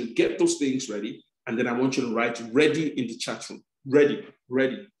want you to get those things ready. And then I want you to write ready in the chat room. Ready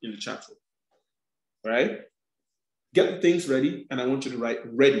in the chat room, right? Get the things ready, and I want you to write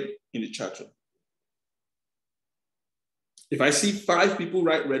ready in the chat room. If I see 5 people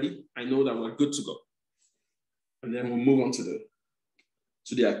write ready, I know that we're good to go. And then we'll move on to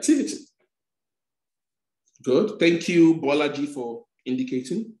the activity. Good. Thank you, Bolaji, for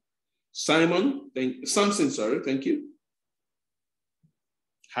indicating. Samson, thank you.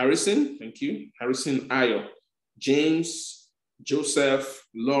 Harrison, thank you. Harrison Ayo. James, Joseph,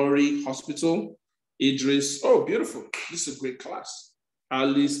 Laurie, Hospital. Idris, oh, beautiful. This is a great class.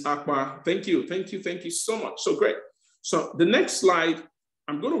 Alice, Akbar, thank you so much. So great. So the next slide,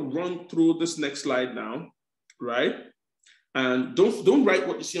 I'm going to run through this next slide now, right? And don't write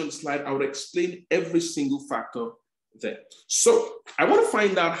what you see on the slide. I will explain every single factor there. So I want to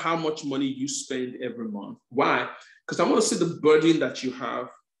find out how much money you spend every month. Why? Because I want to see the burden that you have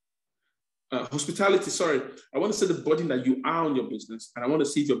hospitality, sorry. I want to say the burden that you are on your business, and I want to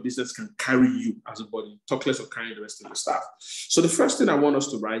see if your business can carry you as a body, talk less of carrying the rest of the staff. So the first thing I want us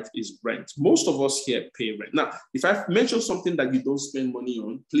to write is rent. Most of us here pay rent. Now, if I've mentioned something that you don't spend money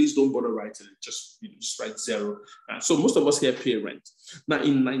on, please don't bother writing it. Just write zero. So most of us here pay rent. Now,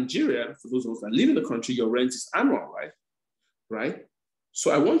 in Nigeria, for those of us that live in the country, your rent is annual, right? Right?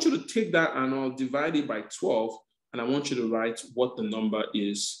 So I want you to take that annual, divide it by 12, and I want you to write what the number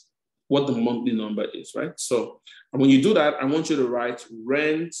is, what the monthly number is, right? So when you do that, I want you to write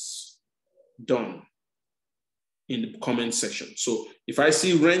rent done in the comment section. So if I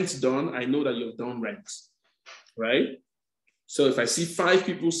see rent done, I know that you've done rent, right? So if I see 5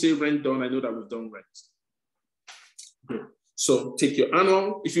 people say rent done, I know that we've done rent. Good. So take your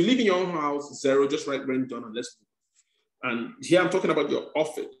annual. If you live in your own house, 0, just write rent done and let's move. And here I'm talking about your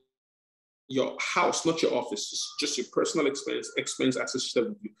office, your house, not your office, just your personal expense associated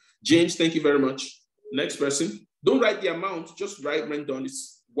with you. James, thank you very much. Next person. Don't write the amount, just write rent done.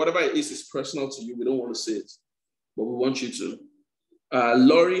 It's, whatever it is personal to you. We don't want to say it, but we want you to.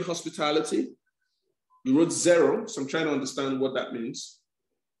 Laurie, hospitality. You wrote 0, so I'm trying to understand what that means.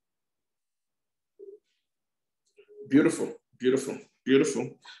 Beautiful, beautiful,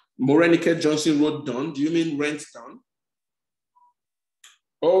 beautiful. Morenike Johnson wrote done. Do you mean rent done?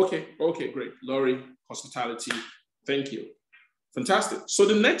 Okay, great. Laurie, hospitality, thank you. Fantastic. So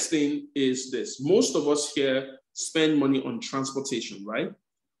the next thing is this. Most of us here spend money on transportation, right?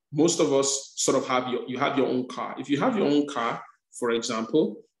 Most of us sort of have your own car. If you have your own car, for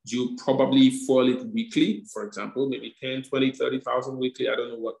example, you probably fuel it weekly, for example, maybe 10, 20, 30,000 weekly. I don't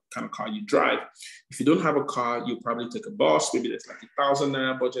know what kind of car you drive. If you don't have a car, you probably take a bus. Maybe there's like 1,000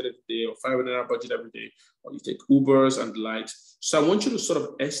 naira budget every day or 500 naira budget every day, or you take Ubers and the likes. So I want you to sort of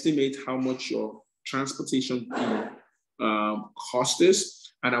estimate how much your transportation cost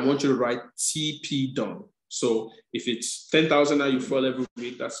is, and I want you to write TP done. So if it's 10,000 now you fuel every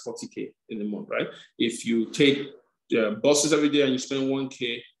week, that's 40K in a month, right? If you take buses every day and you spend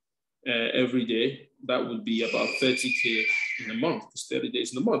 1K every day, that would be about 30K in a month. It's 30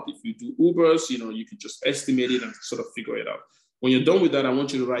 days in a month. If you do Ubers, you can just estimate it and sort of figure it out. When you're done with that, I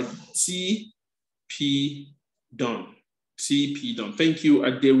want you to write TP done. TP done. Thank you,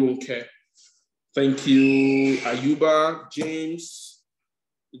 Aderonke. Thank you, Ayuba, James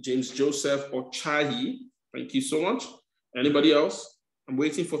Joseph, or Chahi. Thank you so much. Anybody else? I'm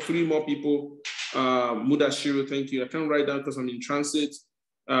waiting for 3 more people. Mudashiru, thank you. I can't write down because I'm in transit.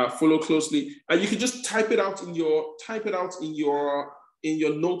 Follow closely, and you can just type it out in your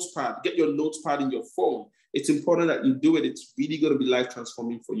notepad. Get your notepad in your phone. It's important that you do it. It's really going to be life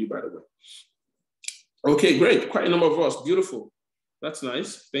transforming for you, by the way. Okay, great. Quite a number of us. Beautiful. That's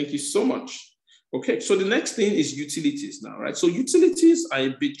nice. Thank you so much. Okay, so the next thing is utilities now, right? So utilities are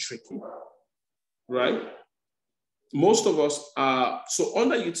a bit tricky, right? Most of us so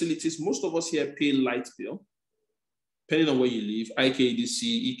under utilities, most of us here pay light bill, depending on where you live,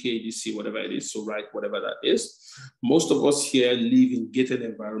 IKDC, EKDC, whatever it is, so write whatever that is. Most of us here live in gated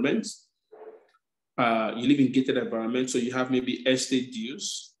environments. You live in gated environments, so you have maybe estate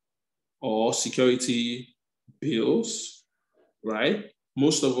dues or security bills, right?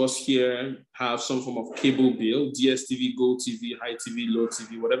 Most of us here have some form of cable bill, DSTV, Gold TV, High TV, Low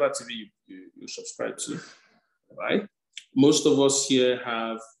TV, whatever TV you subscribe to, right? Most of us here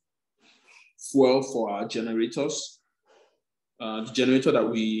have fuel for our generators. The generator that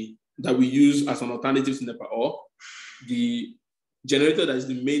we use as an alternative to NEPA, or the generator that is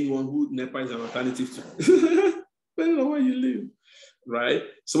the main one who NEPA is an alternative to, depending on where you live, right?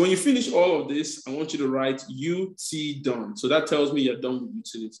 So when you finish all of this, I want you to write UT done. So that tells me you're done with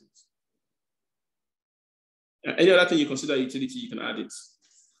utilities. Any other thing you consider utility, you can add it.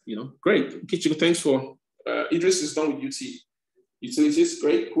 Great. Kichiku, thanks for Idris is done with UT. Utilities,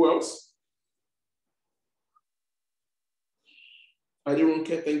 great. Who else?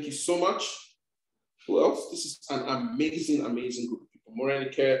 Adirunke, thank you so much. Who else? This is an amazing, amazing group of people.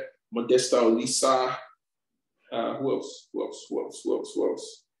 Morenike, Modesta, Lisa. Who else?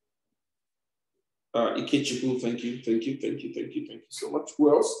 Ikechiku, thank you so much.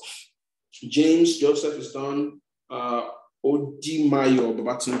 Who else? James Joseph is done. Odimayo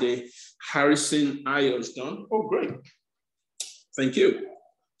Babatunde. Harrison Ayo is done. Oh, great. Thank you.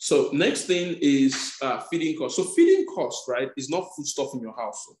 So next thing is feeding cost. So feeding cost, right, is not food stuff in your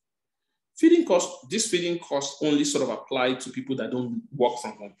house. So this feeding cost only sort of apply to people that don't work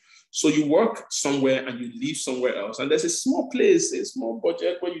from home. So you work somewhere and you live somewhere else, and there's a small place, a small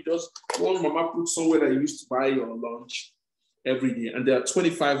budget where you just want mama put somewhere that you used to buy your lunch every day, and there are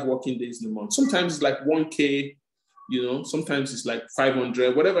 25 working days in a month. Sometimes it's like 1K, You know, sometimes it's like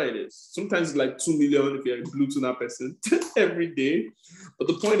 500, whatever it is. Sometimes it's like 2 million if you're a blue tuna person every day. But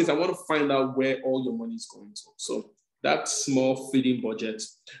the point is, I want to find out where all your money is going to. So that small feeding budget,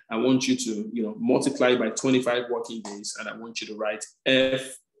 I want you to, you know, multiply by 25 working days, and I want you to write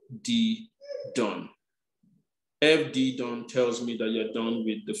FD done. FD done tells me that you're done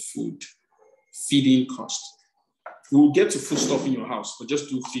with the food feeding cost. We'll get to food stuff in your house, but just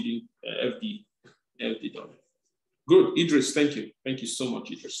do feeding FD done. Good, Idris, thank you. Thank you so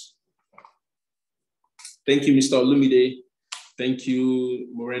much, Idris. Thank you, Mr. Olumide. Thank you,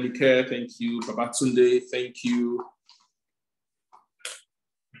 Morenike. Thank you, Babatunde. Thank you,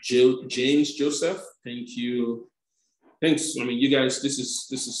 James Joseph. Thank you. Thanks. I mean, you guys. This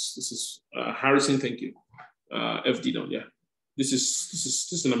is Harrison. Thank you. FD done. Yeah. This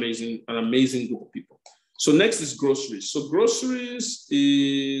is an amazing group of people. So next is groceries. So groceries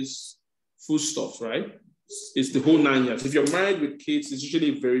is foodstuffs, right? It's the whole 9 years. If you're married with kids, it's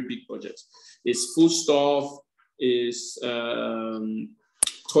usually a very big budget. It's foodstuff, it's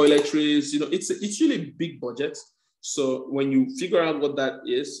toiletries. You know, it's usually a big budget. So when you figure out what that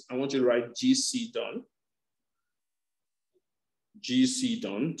is, I want you to write GC done. GC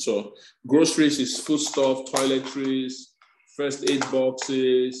done. So groceries is foodstuff, toiletries, first aid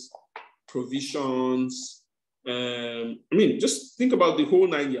boxes, provisions. I mean, just think about the whole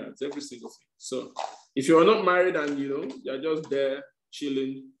 9 yards, every single thing. So if you're not married and you know you're just there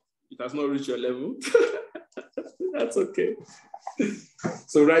chilling, it has not reached your level, that's okay.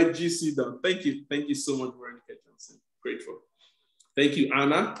 So write GC done. Thank you so much, Veronica Johnson. Grateful. Thank you,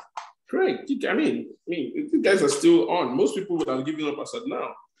 Anna. Great. I mean, you guys are still on. Most people would have given up as of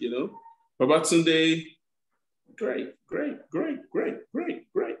now, you know. Babatunde, great.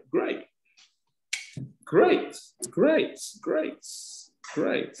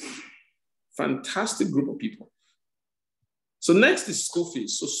 Fantastic group of people. So next is school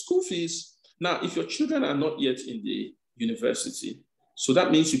fees. So school fees, now if your children are not yet in the university, so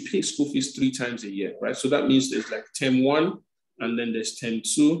that means you pay school fees 3 times a year, right? So that means there's like term 1, and then there's term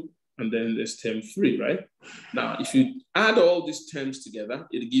 2, and then there's term 3, right? Now, if you add all these terms together,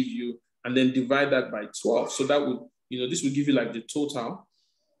 it'll give you, and then divide that by 12. So that would, you know, this will give you like the total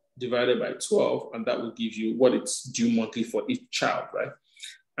divided by 12, and that will give you what it's due monthly for each child, right?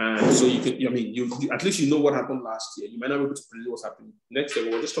 And so you can, I mean, you at least you know what happened last year. You might not be able to predict what's happening next year,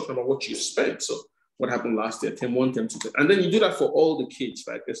 but we're just talking about what you spent. So what happened last year, term 1, term 2, and then you do that for all the kids,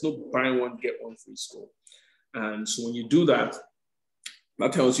 right? There's no buy one, get one free school. And so when you do that,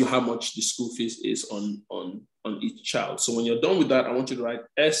 that tells you how much the school fees is on each child. So when you're done with that, I want you to write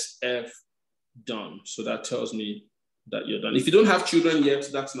SF done. So that tells me that you're done. If you don't have children yet,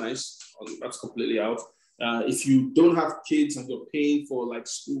 that's nice. That's completely out. If you don't have kids and you're paying for like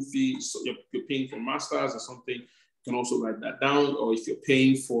school fees, so you're paying for masters or something, you can also write that down. Or if you're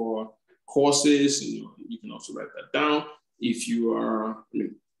paying for courses, you can also write that down. If you are,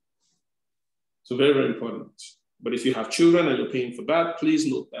 so very, very important. But if you have children and you're paying for that, please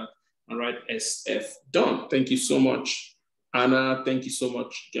note that and write SF done. Thank you so much, Anna. Thank you so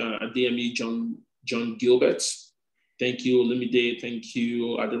much, DME John Gilbert. Thank you, Olumide. Thank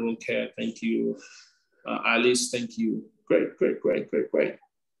you, Aderonke. Thank you, Alice. Thank you. Great.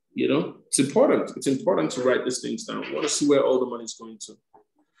 You know, it's important. It's important to write these things down. We want to see where all the money is going to.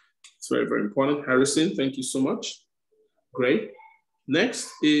 It's very, very important. Harrison, thank you so much. Great.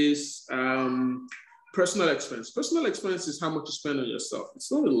 Next is personal expense. Personal expense is how much you spend on yourself.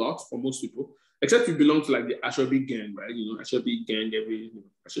 It's not a lot for most people, except you belong to like the Ashobi gang, right? You know, Ashobi gang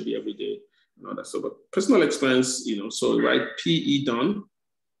Ashobi every day and all that stuff. But personal expense, so write PE done.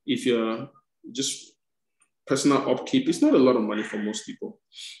 If you're just personal upkeep, it's not a lot of money for most people,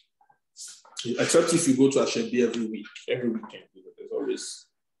 except if you go to Ashobi every weekend. There's always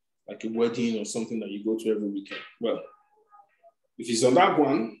like a wedding or something that you go to every weekend. Well, if it's on that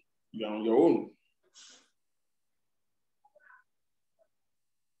one, you're on your own.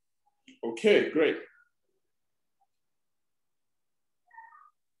 Okay, great.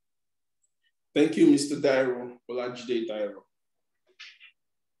 Thank you, Mr. Dairo, Olajide Dairo.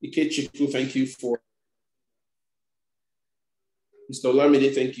 Ikechiku, thank you for. Mr.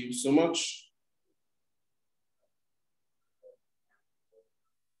 Olamide, thank you so much.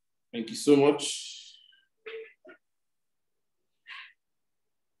 Thank you so much.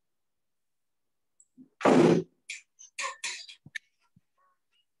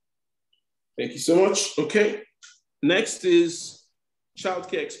 Thank you so much. Okay. Next is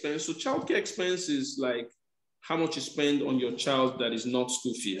childcare expense. So childcare expense is like how much you spend on your child that is not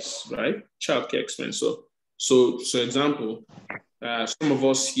school fees, right? Childcare expense. So example, Some of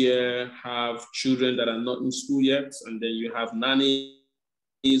us here have children that are not in school yet, and then you have nannies,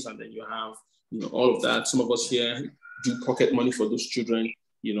 and then you have, all of that. Some of us here do pocket money for those children,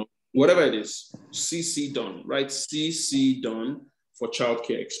 whatever it is. CC done, right? CC done for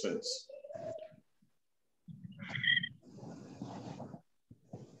childcare expense.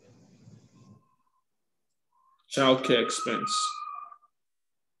 Childcare expense.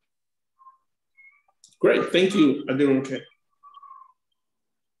 Great, thank you, Adirunke.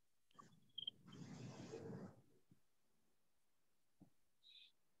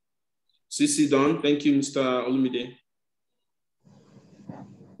 CC done. Thank you, Mr. Olumide.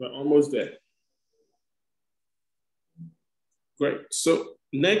 We're almost there. Great. So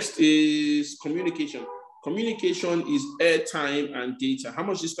next is communication. Communication is airtime and data. How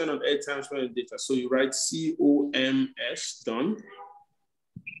much do you spend on airtime, spend on data? So you write COMS, done.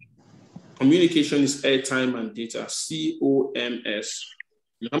 Communication is airtime and data, COMS.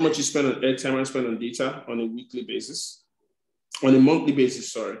 How much you spend on airtime and spend on data on a weekly basis? On a monthly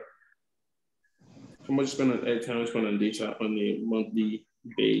basis, sorry. How much you spend on airtime and spend on data on a monthly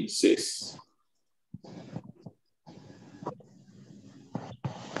basis?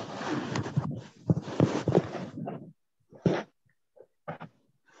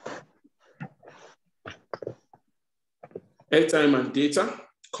 Airtime and data.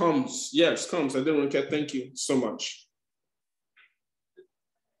 Comes. Yes, comes. I didn't care. Thank you so much.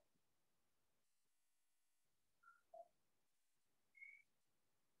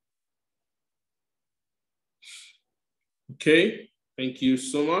 Okay. Thank you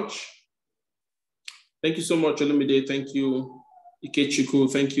so much. Thank you so much, Olumide. Thank you,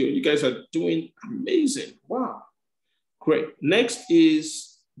 Ikechukwu. Thank you. You guys are doing amazing. Wow. Great. Next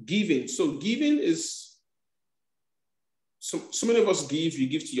is giving. So giving is, so many of us give. You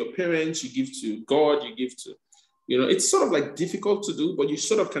give to your parents, you give to God, you give to, it's sort of like difficult to do, but you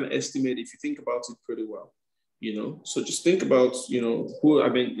sort of can estimate if you think about it pretty well. So just think about,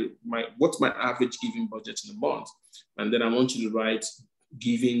 what's my average giving budget in a month? And then I want you to write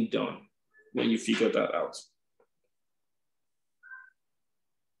giving done when you figure that out.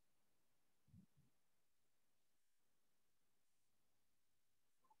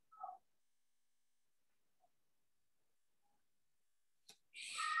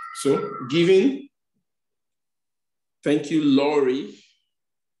 So giving, thank you, Laurie.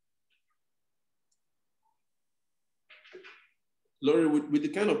 Laurie, with the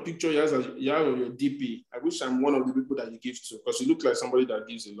kind of picture you have on your DP, I wish I'm one of the people that you give to, because you look like somebody that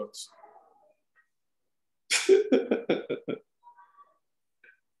gives a lot.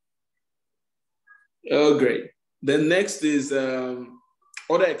 Oh, great. Then next is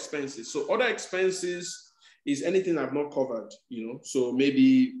other expenses. So other expenses is anything I've not covered, so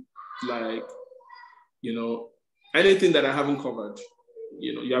maybe like, anything that I haven't covered.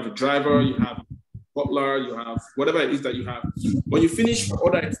 You have a driver, you have butler, you have whatever it is that you have. When you finish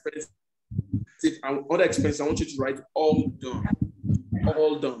other expenses, I want you to write all done.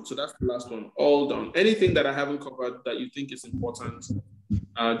 All done. So that's the last one. All done. Anything that I haven't covered that you think is important,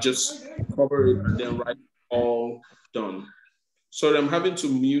 just cover it and then write all done. Sorry, I'm having to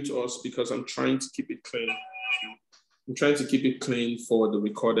mute us because I'm trying to keep it clean. I'm trying to keep it clean for the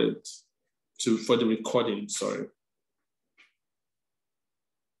recording, sorry.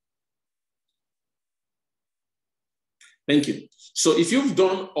 Thank you. So if you've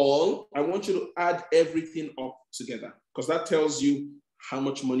done all, I want you to add everything up together, because that tells you how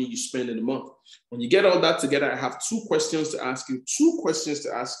much money you spend in a month. When you get all that together, I have two questions to ask you,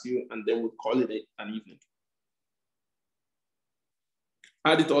 and then we'll call it an evening.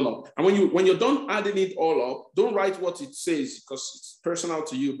 Add it all up. And when you're done adding it all up, don't write what it says because it's personal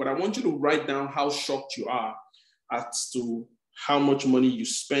to you, but I want you to write down how shocked you are as to how much money you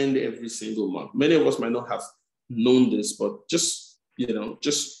spend every single month. Many of us might not have known this, but just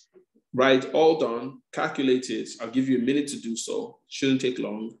write all done, calculate it. I'll give you a minute to do so. Shouldn't take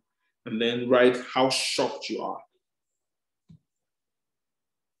long. And then write how shocked you are.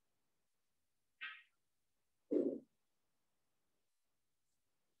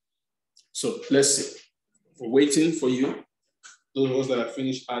 So let's see. We're waiting for you. Those of us that have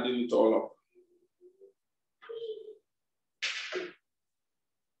finished adding it all up.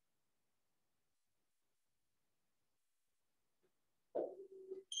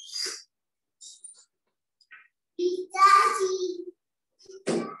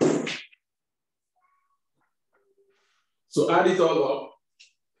 So add it all up.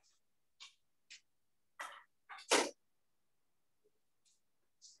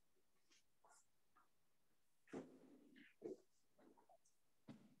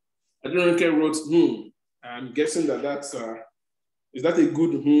 I don't know if I wrote, I'm guessing that's Is that a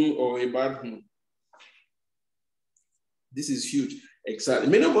good or a bad? This is huge. Exactly.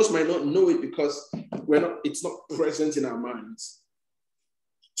 Many of us might not know it because it's not present in our minds.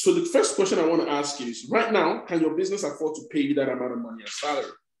 So the first question I want to ask you is, right now, can your business afford to pay you that amount of money as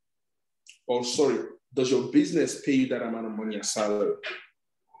salary? Or sorry, does your business pay you that amount of money as salary?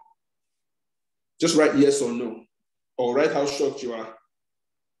 Just write yes or no, or write how shocked you are.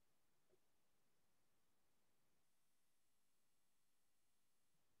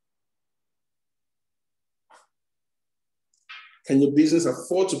 Can your business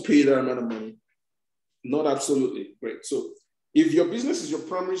afford to pay that amount of money? Not absolutely. Great. So if your business is your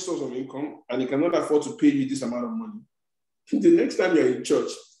primary source of income and it cannot afford to pay you this amount of money, the next time you're in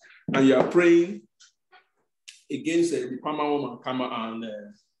church and you are praying against the Pama and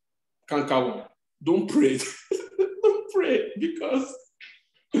Kanka, don't pray. Don't pray, because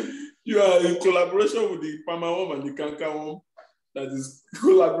you are in collaboration with the Pama and the Kanka that is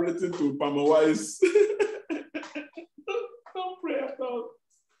collaborating to Pama wise. Don't pray at all.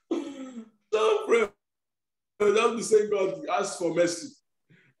 Don't pray. Just be saying, God, ask for mercy.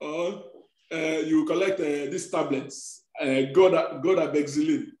 You collect these tablets. God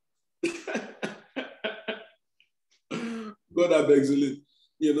abexilin. God abexilin.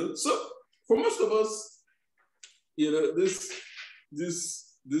 You know, so for most of us, you know, this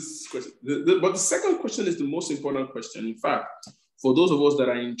question. But the second question is the most important question. In fact, for those of us that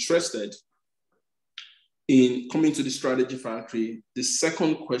are interested in coming to the Strategy Factory, the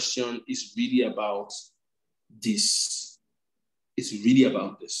second question is really about this. It's really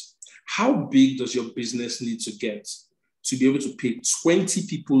about this. How big does your business need to get to be able to pay 20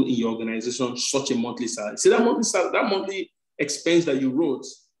 people in your organization such a monthly salary? See that monthly salary, that monthly expense that you wrote?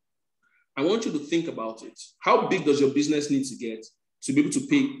 I want you to think about it. How big does your business need to get to be able to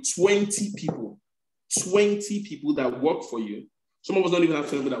pay 20 people that work for you? Some of us don't even have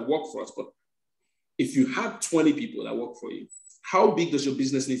 20 people that work for us, but if you have 20 people that work for you, how big does your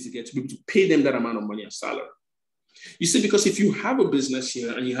business need to get to be able to pay them that amount of money as salary? You see, because if you have a business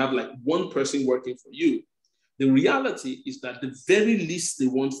here and you have like one person working for you, the reality is that the very least they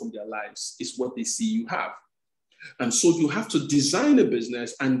want from their lives is what they see you have. And so you have to design a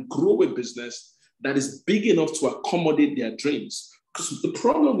business and grow a business that is big enough to accommodate their dreams. Because the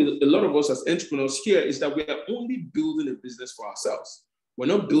problem with a lot of us as entrepreneurs here is that we are only building a business for ourselves. We're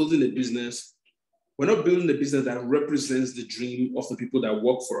not building a business that represents the dream of the people that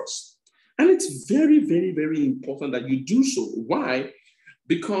work for us. And it's very, very, very important that you do so. Why?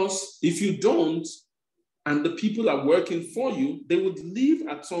 Because if you don't, and the people are working for you, they would leave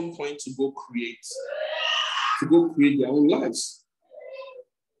at some point to go create their own lives,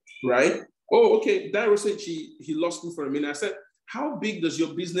 right? Oh, okay. Dairo said he lost me for a minute. I said, how big does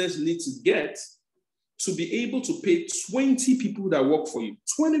your business need to get to be able to pay 20 people that work for you?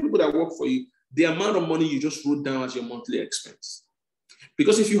 20 people that work for you, the amount of money you just wrote down as your monthly expense.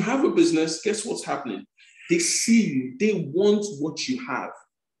 Because if you have a business, guess what's happening? They see you. They want what you have.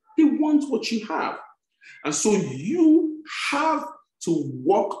 They want what you have. And so you have to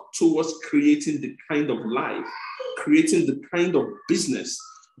work towards creating the kind of life, creating the kind of business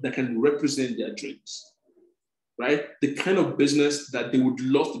that can represent their dreams, right? The kind of business that they would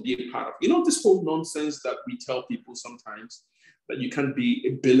love to be a part of. You know, this whole nonsense that we tell people sometimes, that you can't be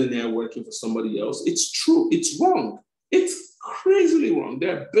a billionaire working for somebody else. It's true. It's wrong. It's crazily wrong.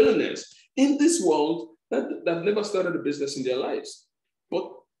 There are billionaires in this world that never started a business in their lives.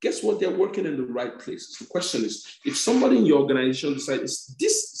 But guess what? They're working in the right places. The question is, if somebody in your organization decides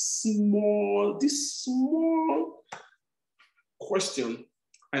this small question,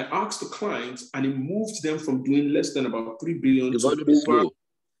 I asked the client and it moved them from doing less than about 3 billion to over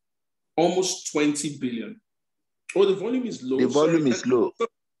almost 20 billion. Oh, the volume is low. The volume is low.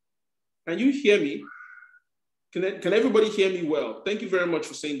 Can you hear me? Can everybody hear me well? Thank you very much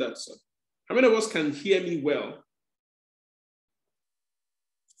for saying that, sir. How many of us can hear me well?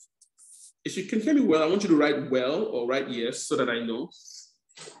 If you can hear me well, I want you to write well or write yes so that I know.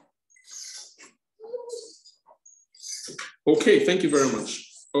 Okay, thank you very much.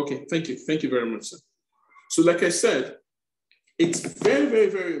 Okay, thank you. Thank you very much, sir. So like I said, it's very, very,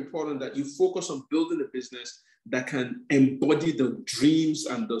 very important that you focus on building a business that can embody the dreams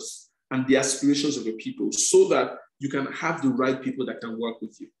and the aspirations of your people so that you can have the right people that can work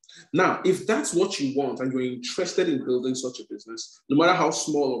with you. Now, if that's what you want and you're interested in building such a business, no matter how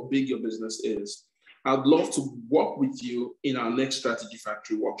small or big your business is, I'd love to work with you in our next Strategy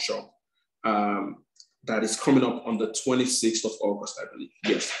Factory workshop that is coming up on the 26th of August, I believe.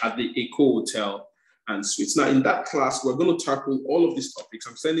 Yes, at the Eco Hotel and Suites. Now, in that class, we're going to tackle all of these topics.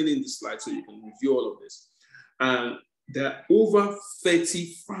 I'm sending in the slides so you can review all of this. And there are over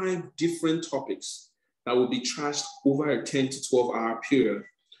 35 different topics that will be trashed over a 10 to 12 hour period.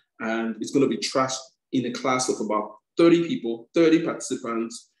 And it's going to be trashed in a class of about 30 people, 30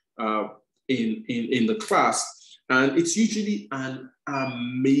 participants in the class. And it's usually an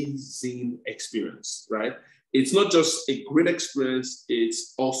amazing experience, right? It's not just a great experience,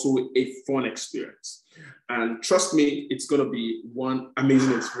 it's also a fun experience. And trust me, it's going to be one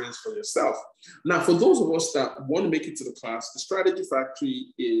amazing experience for yourself. Now, for those of us that want to make it to the class, the Strategy Factory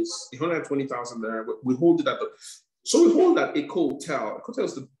is 120,000 there. We hold it at we hold at Eco Hotel. Eco Hotel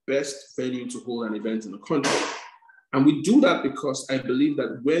is the best venue to hold an event in the country. And we do that because I believe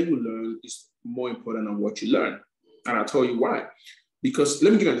that where you learn is more important than what you learn. And I'll tell you why. Because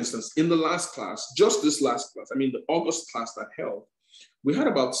let me give you an instance. In the last class, just this last class, the August class that held, we had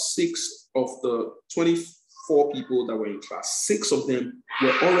about 6 of the 24 people that were in class. 6 of them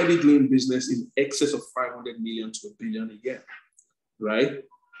were already doing business in excess of 500 million to $1 billion a year, right?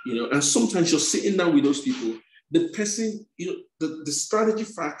 And sometimes you're sitting down with those people. The person, the Strategy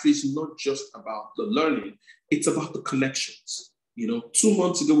Factory is not just about the learning, it's about the connections. 2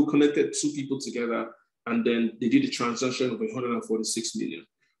 months ago, we connected 2 people together, and then they did a transaction of 146 million.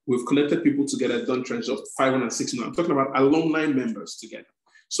 We've connected people together, done transactions of 506 million. I'm talking about alumni members together.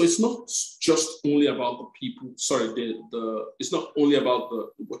 So it's not just only about the people, it's not only about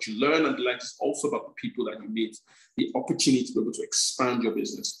what you learn and the like, it's also about the people that you meet, the opportunity to be able to expand your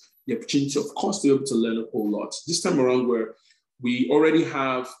business, the opportunity, of course, to be able to learn a whole lot. This time around, where we already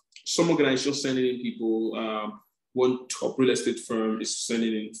have some organizations sending in people, one top real estate firm is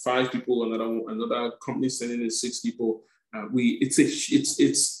sending in 5 people, another company sending in 6 people. And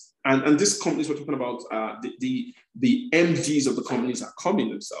these companies we're talking about, the MDs of the companies are coming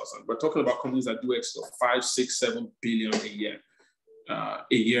themselves. And we're talking about companies that do extra 5, 6, 7 billion a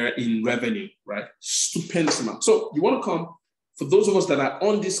year in revenue, right? Stupendous amount. So you want to come. For those of us that are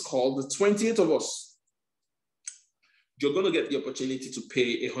on this call, the 28 of us, you're going to get the opportunity to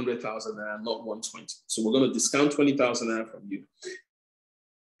pay 100,000 naira, not 120. So we're going to discount 20,000 naira from you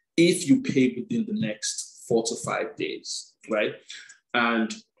if you pay within the next 4 to 5 days, right?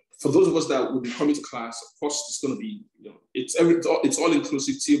 And for those of us that will be coming to class, of course, it's going to be, it's all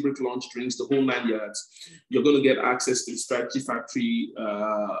inclusive, tea break, lunch, drinks, the whole 9 yards. You're going to get access to the Strategy Factory.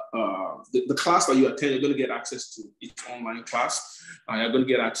 The class that you attend, you're going to get access to its online class. You're going to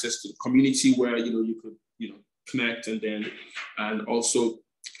get access to the community where, you could, connect and also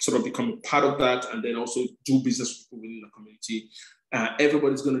sort of become a part of that, and then also do business with people within the community.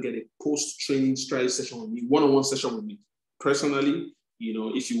 Everybody's going to get a post-training strategy session with me, one-on-one session with me personally,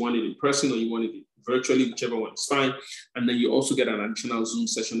 if you want it in person or you want it virtually, whichever one is fine. And then you also get an additional Zoom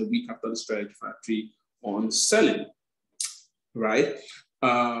session a week after the Strategy Factory on selling, right?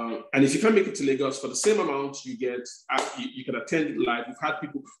 And if you can't make it to Lagos, for the same amount, you can attend it live. We've had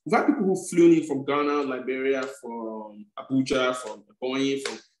people who flew in from Ghana, Liberia, from Abuja, from Ebonyi,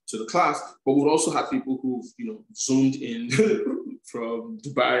 to the class, but we've also had people who've zoomed in from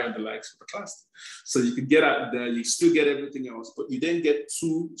Dubai and the likes of the class. So you could get out there, you still get everything else, but you then get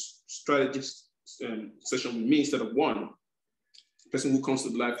 2 strategist sessions with me instead of 1. The person who comes to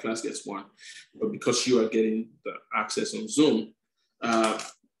the live class gets 1, but because you are getting the access on Zoom.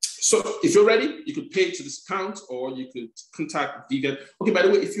 So if you're ready, you could pay to this account, or you could contact Vivian. Okay, by the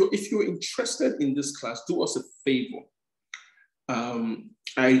way, if you're interested in this class, do us a favor.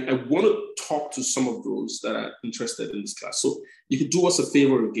 I want to talk to some of those that are interested in this class. So you could do us a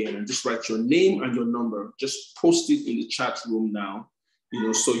favor again and just write your name and your number. Just post it in the chat room now.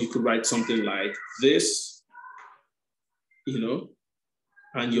 So you could write something like this,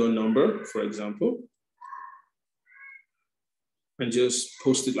 and your number, for example. And just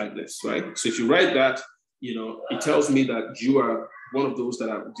post it like this, right? So if you write that, it tells me that you are one of those that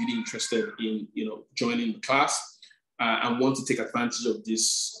are really interested in, joining the class and want to take advantage of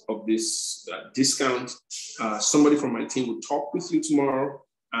this discount. Somebody from my team will talk with you tomorrow,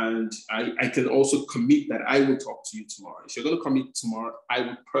 and I can also commit that I will talk to you tomorrow. If you're going to commit tomorrow, I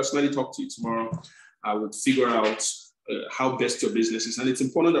will personally talk to you tomorrow. I would figure out how best your business is, and it's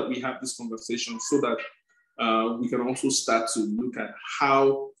important that we have this conversation so that we can also start to look at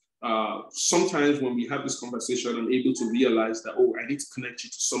how sometimes when we have this conversation, I'm able to realize that, I need to connect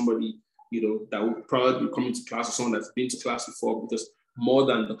you to somebody, that will probably be coming to class, or someone that's been to class before, because more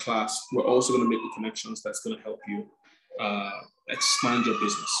than the class, we're also going to make the connections that's going to help you expand your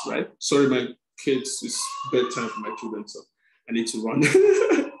business, right? Sorry, my kids, it's bedtime for my children, so I need to run.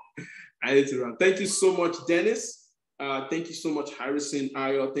 I need to run. Thank you so much, Dennis. Thank you so much, Harrison,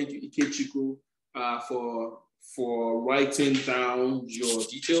 Ayo. Thank you, Ikechukwu. For writing down your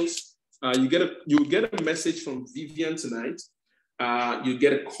details. you'll get a message from Vivian tonight. You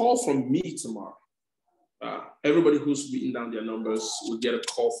get a call from me tomorrow. Everybody who's written down their numbers will get a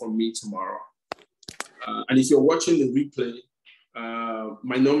call from me tomorrow. And if you're watching the replay,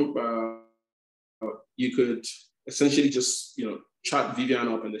 my number, you could essentially just chat Vivian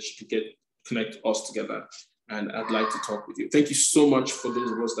up, and then she could connect us together. And I'd like to talk with you. Thank you so much for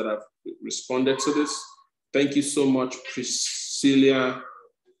those of us that have responded to this. Thank you so much, Priscilla.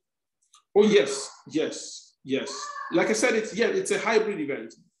 Oh, yes. Like I said, it's a hybrid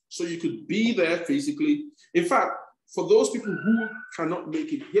event. So you could be there physically. In fact, for those people who cannot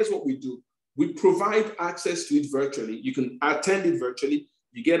make it, here's what we do. We provide access to it virtually. You can attend it virtually.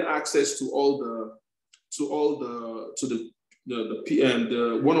 You get access to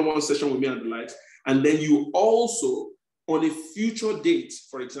the one-on-one session with me and the likes. And then you also, on a future date,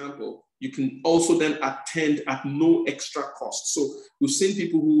 for example, you can also then attend at no extra cost. So we've seen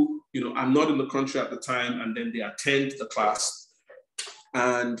people who, are not in the country at the time, and then they attend the class.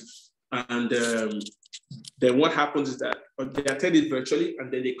 And then what happens is that they attend it virtually,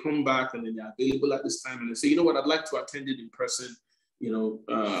 and then they come back, and then they're available at this time, and they say, you know what, I'd like to attend it in person,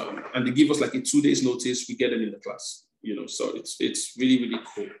 and they give us like a 2 days notice. We get them in the class, so it's really, really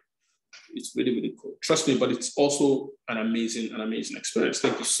cool. It's really, really cool. Trust me, but it's also an amazing experience.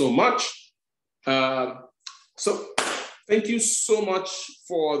 Thank you so much. So thank you so much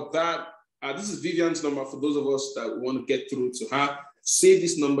for that. This is Vivian's number for those of us that want to get through to her. Save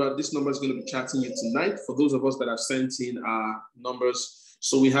this number. This number is going to be chatting you tonight for those of us that have sent in our numbers.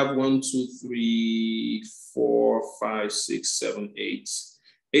 So we have 1, 2, 3, 4, 5, 6, 7, 8.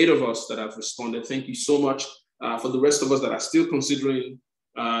 8 of us that have responded. Thank you so much. For the rest of us that are still considering,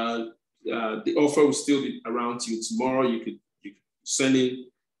 the offer will still be around to you tomorrow. You could send in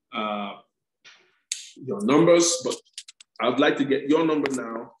your numbers, but I would like to get your number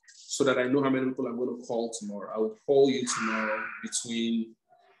now so that I know how many people I'm going to call tomorrow. I will call you tomorrow between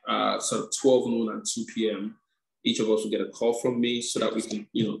sort of 12 noon and 2 p.m. Each of us will get a call from me so that we can,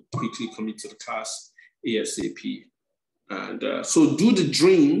 quickly commit to the class ASAP. And so Do the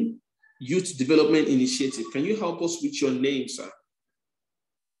Dream Youth Development Initiative. Can you help us with your name, sir?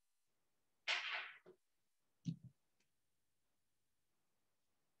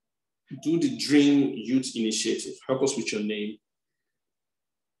 Do the Dream Youth Initiative. Help us with your name.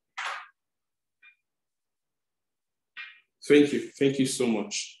 Thank you. Thank you so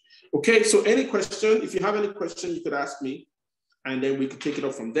much. Okay, so any question, if you have any question, you could ask me, and then we could take it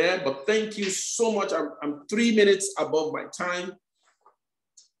up from there. But thank you so much. I'm 3 minutes above my time.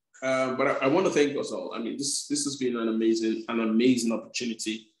 But I want to thank us all. I mean, this has been an amazing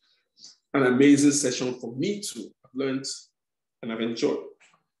opportunity, an amazing session for me too. I've learned and I've enjoyed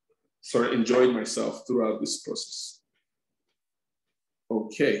myself throughout this process.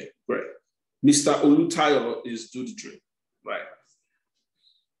 Okay, great. Mr. Olutayo is Do the Dream, right?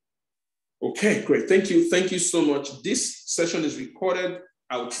 Okay, great. Thank you. Thank you so much. This session is recorded.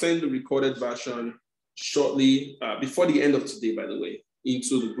 I will send the recorded version shortly, before the end of today, by the way,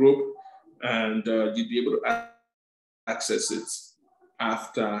 into the group, and you'll be able to access it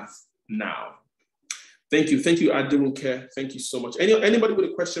after now. Thank you. Thank you, Adirunke. Thank you so much. Anybody with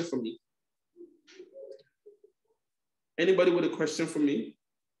a question for me? Anybody with a question for me?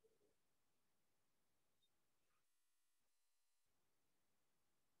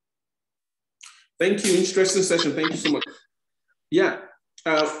 Thank you. Interesting session. Thank you so much. Yeah,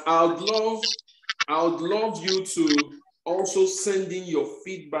 I would love you to also send in your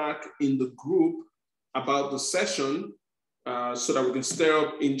feedback in the group about the session, so that we can stir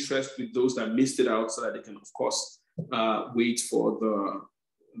up interest with those that missed it out, so that they can, of course, wait for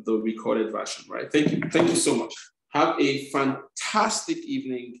the recorded version, right? Thank you. Thank you so much. Have a fantastic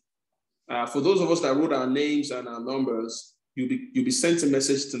evening. For those of us that wrote our names and our numbers, you'll be sent a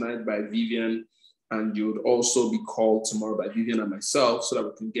message tonight by Vivian, and you would also be called tomorrow by Vivian and myself, so that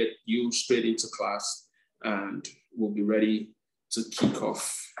we can get you straight into class, and we'll be ready to kick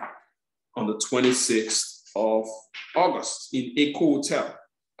off on the 26th of August in Echo Hotel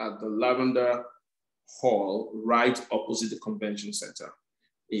at the Lavender Hall, right opposite the Convention Center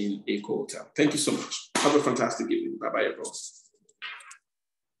in Echo Hotel. Thank you so much. Have a fantastic evening. Bye-bye, everyone.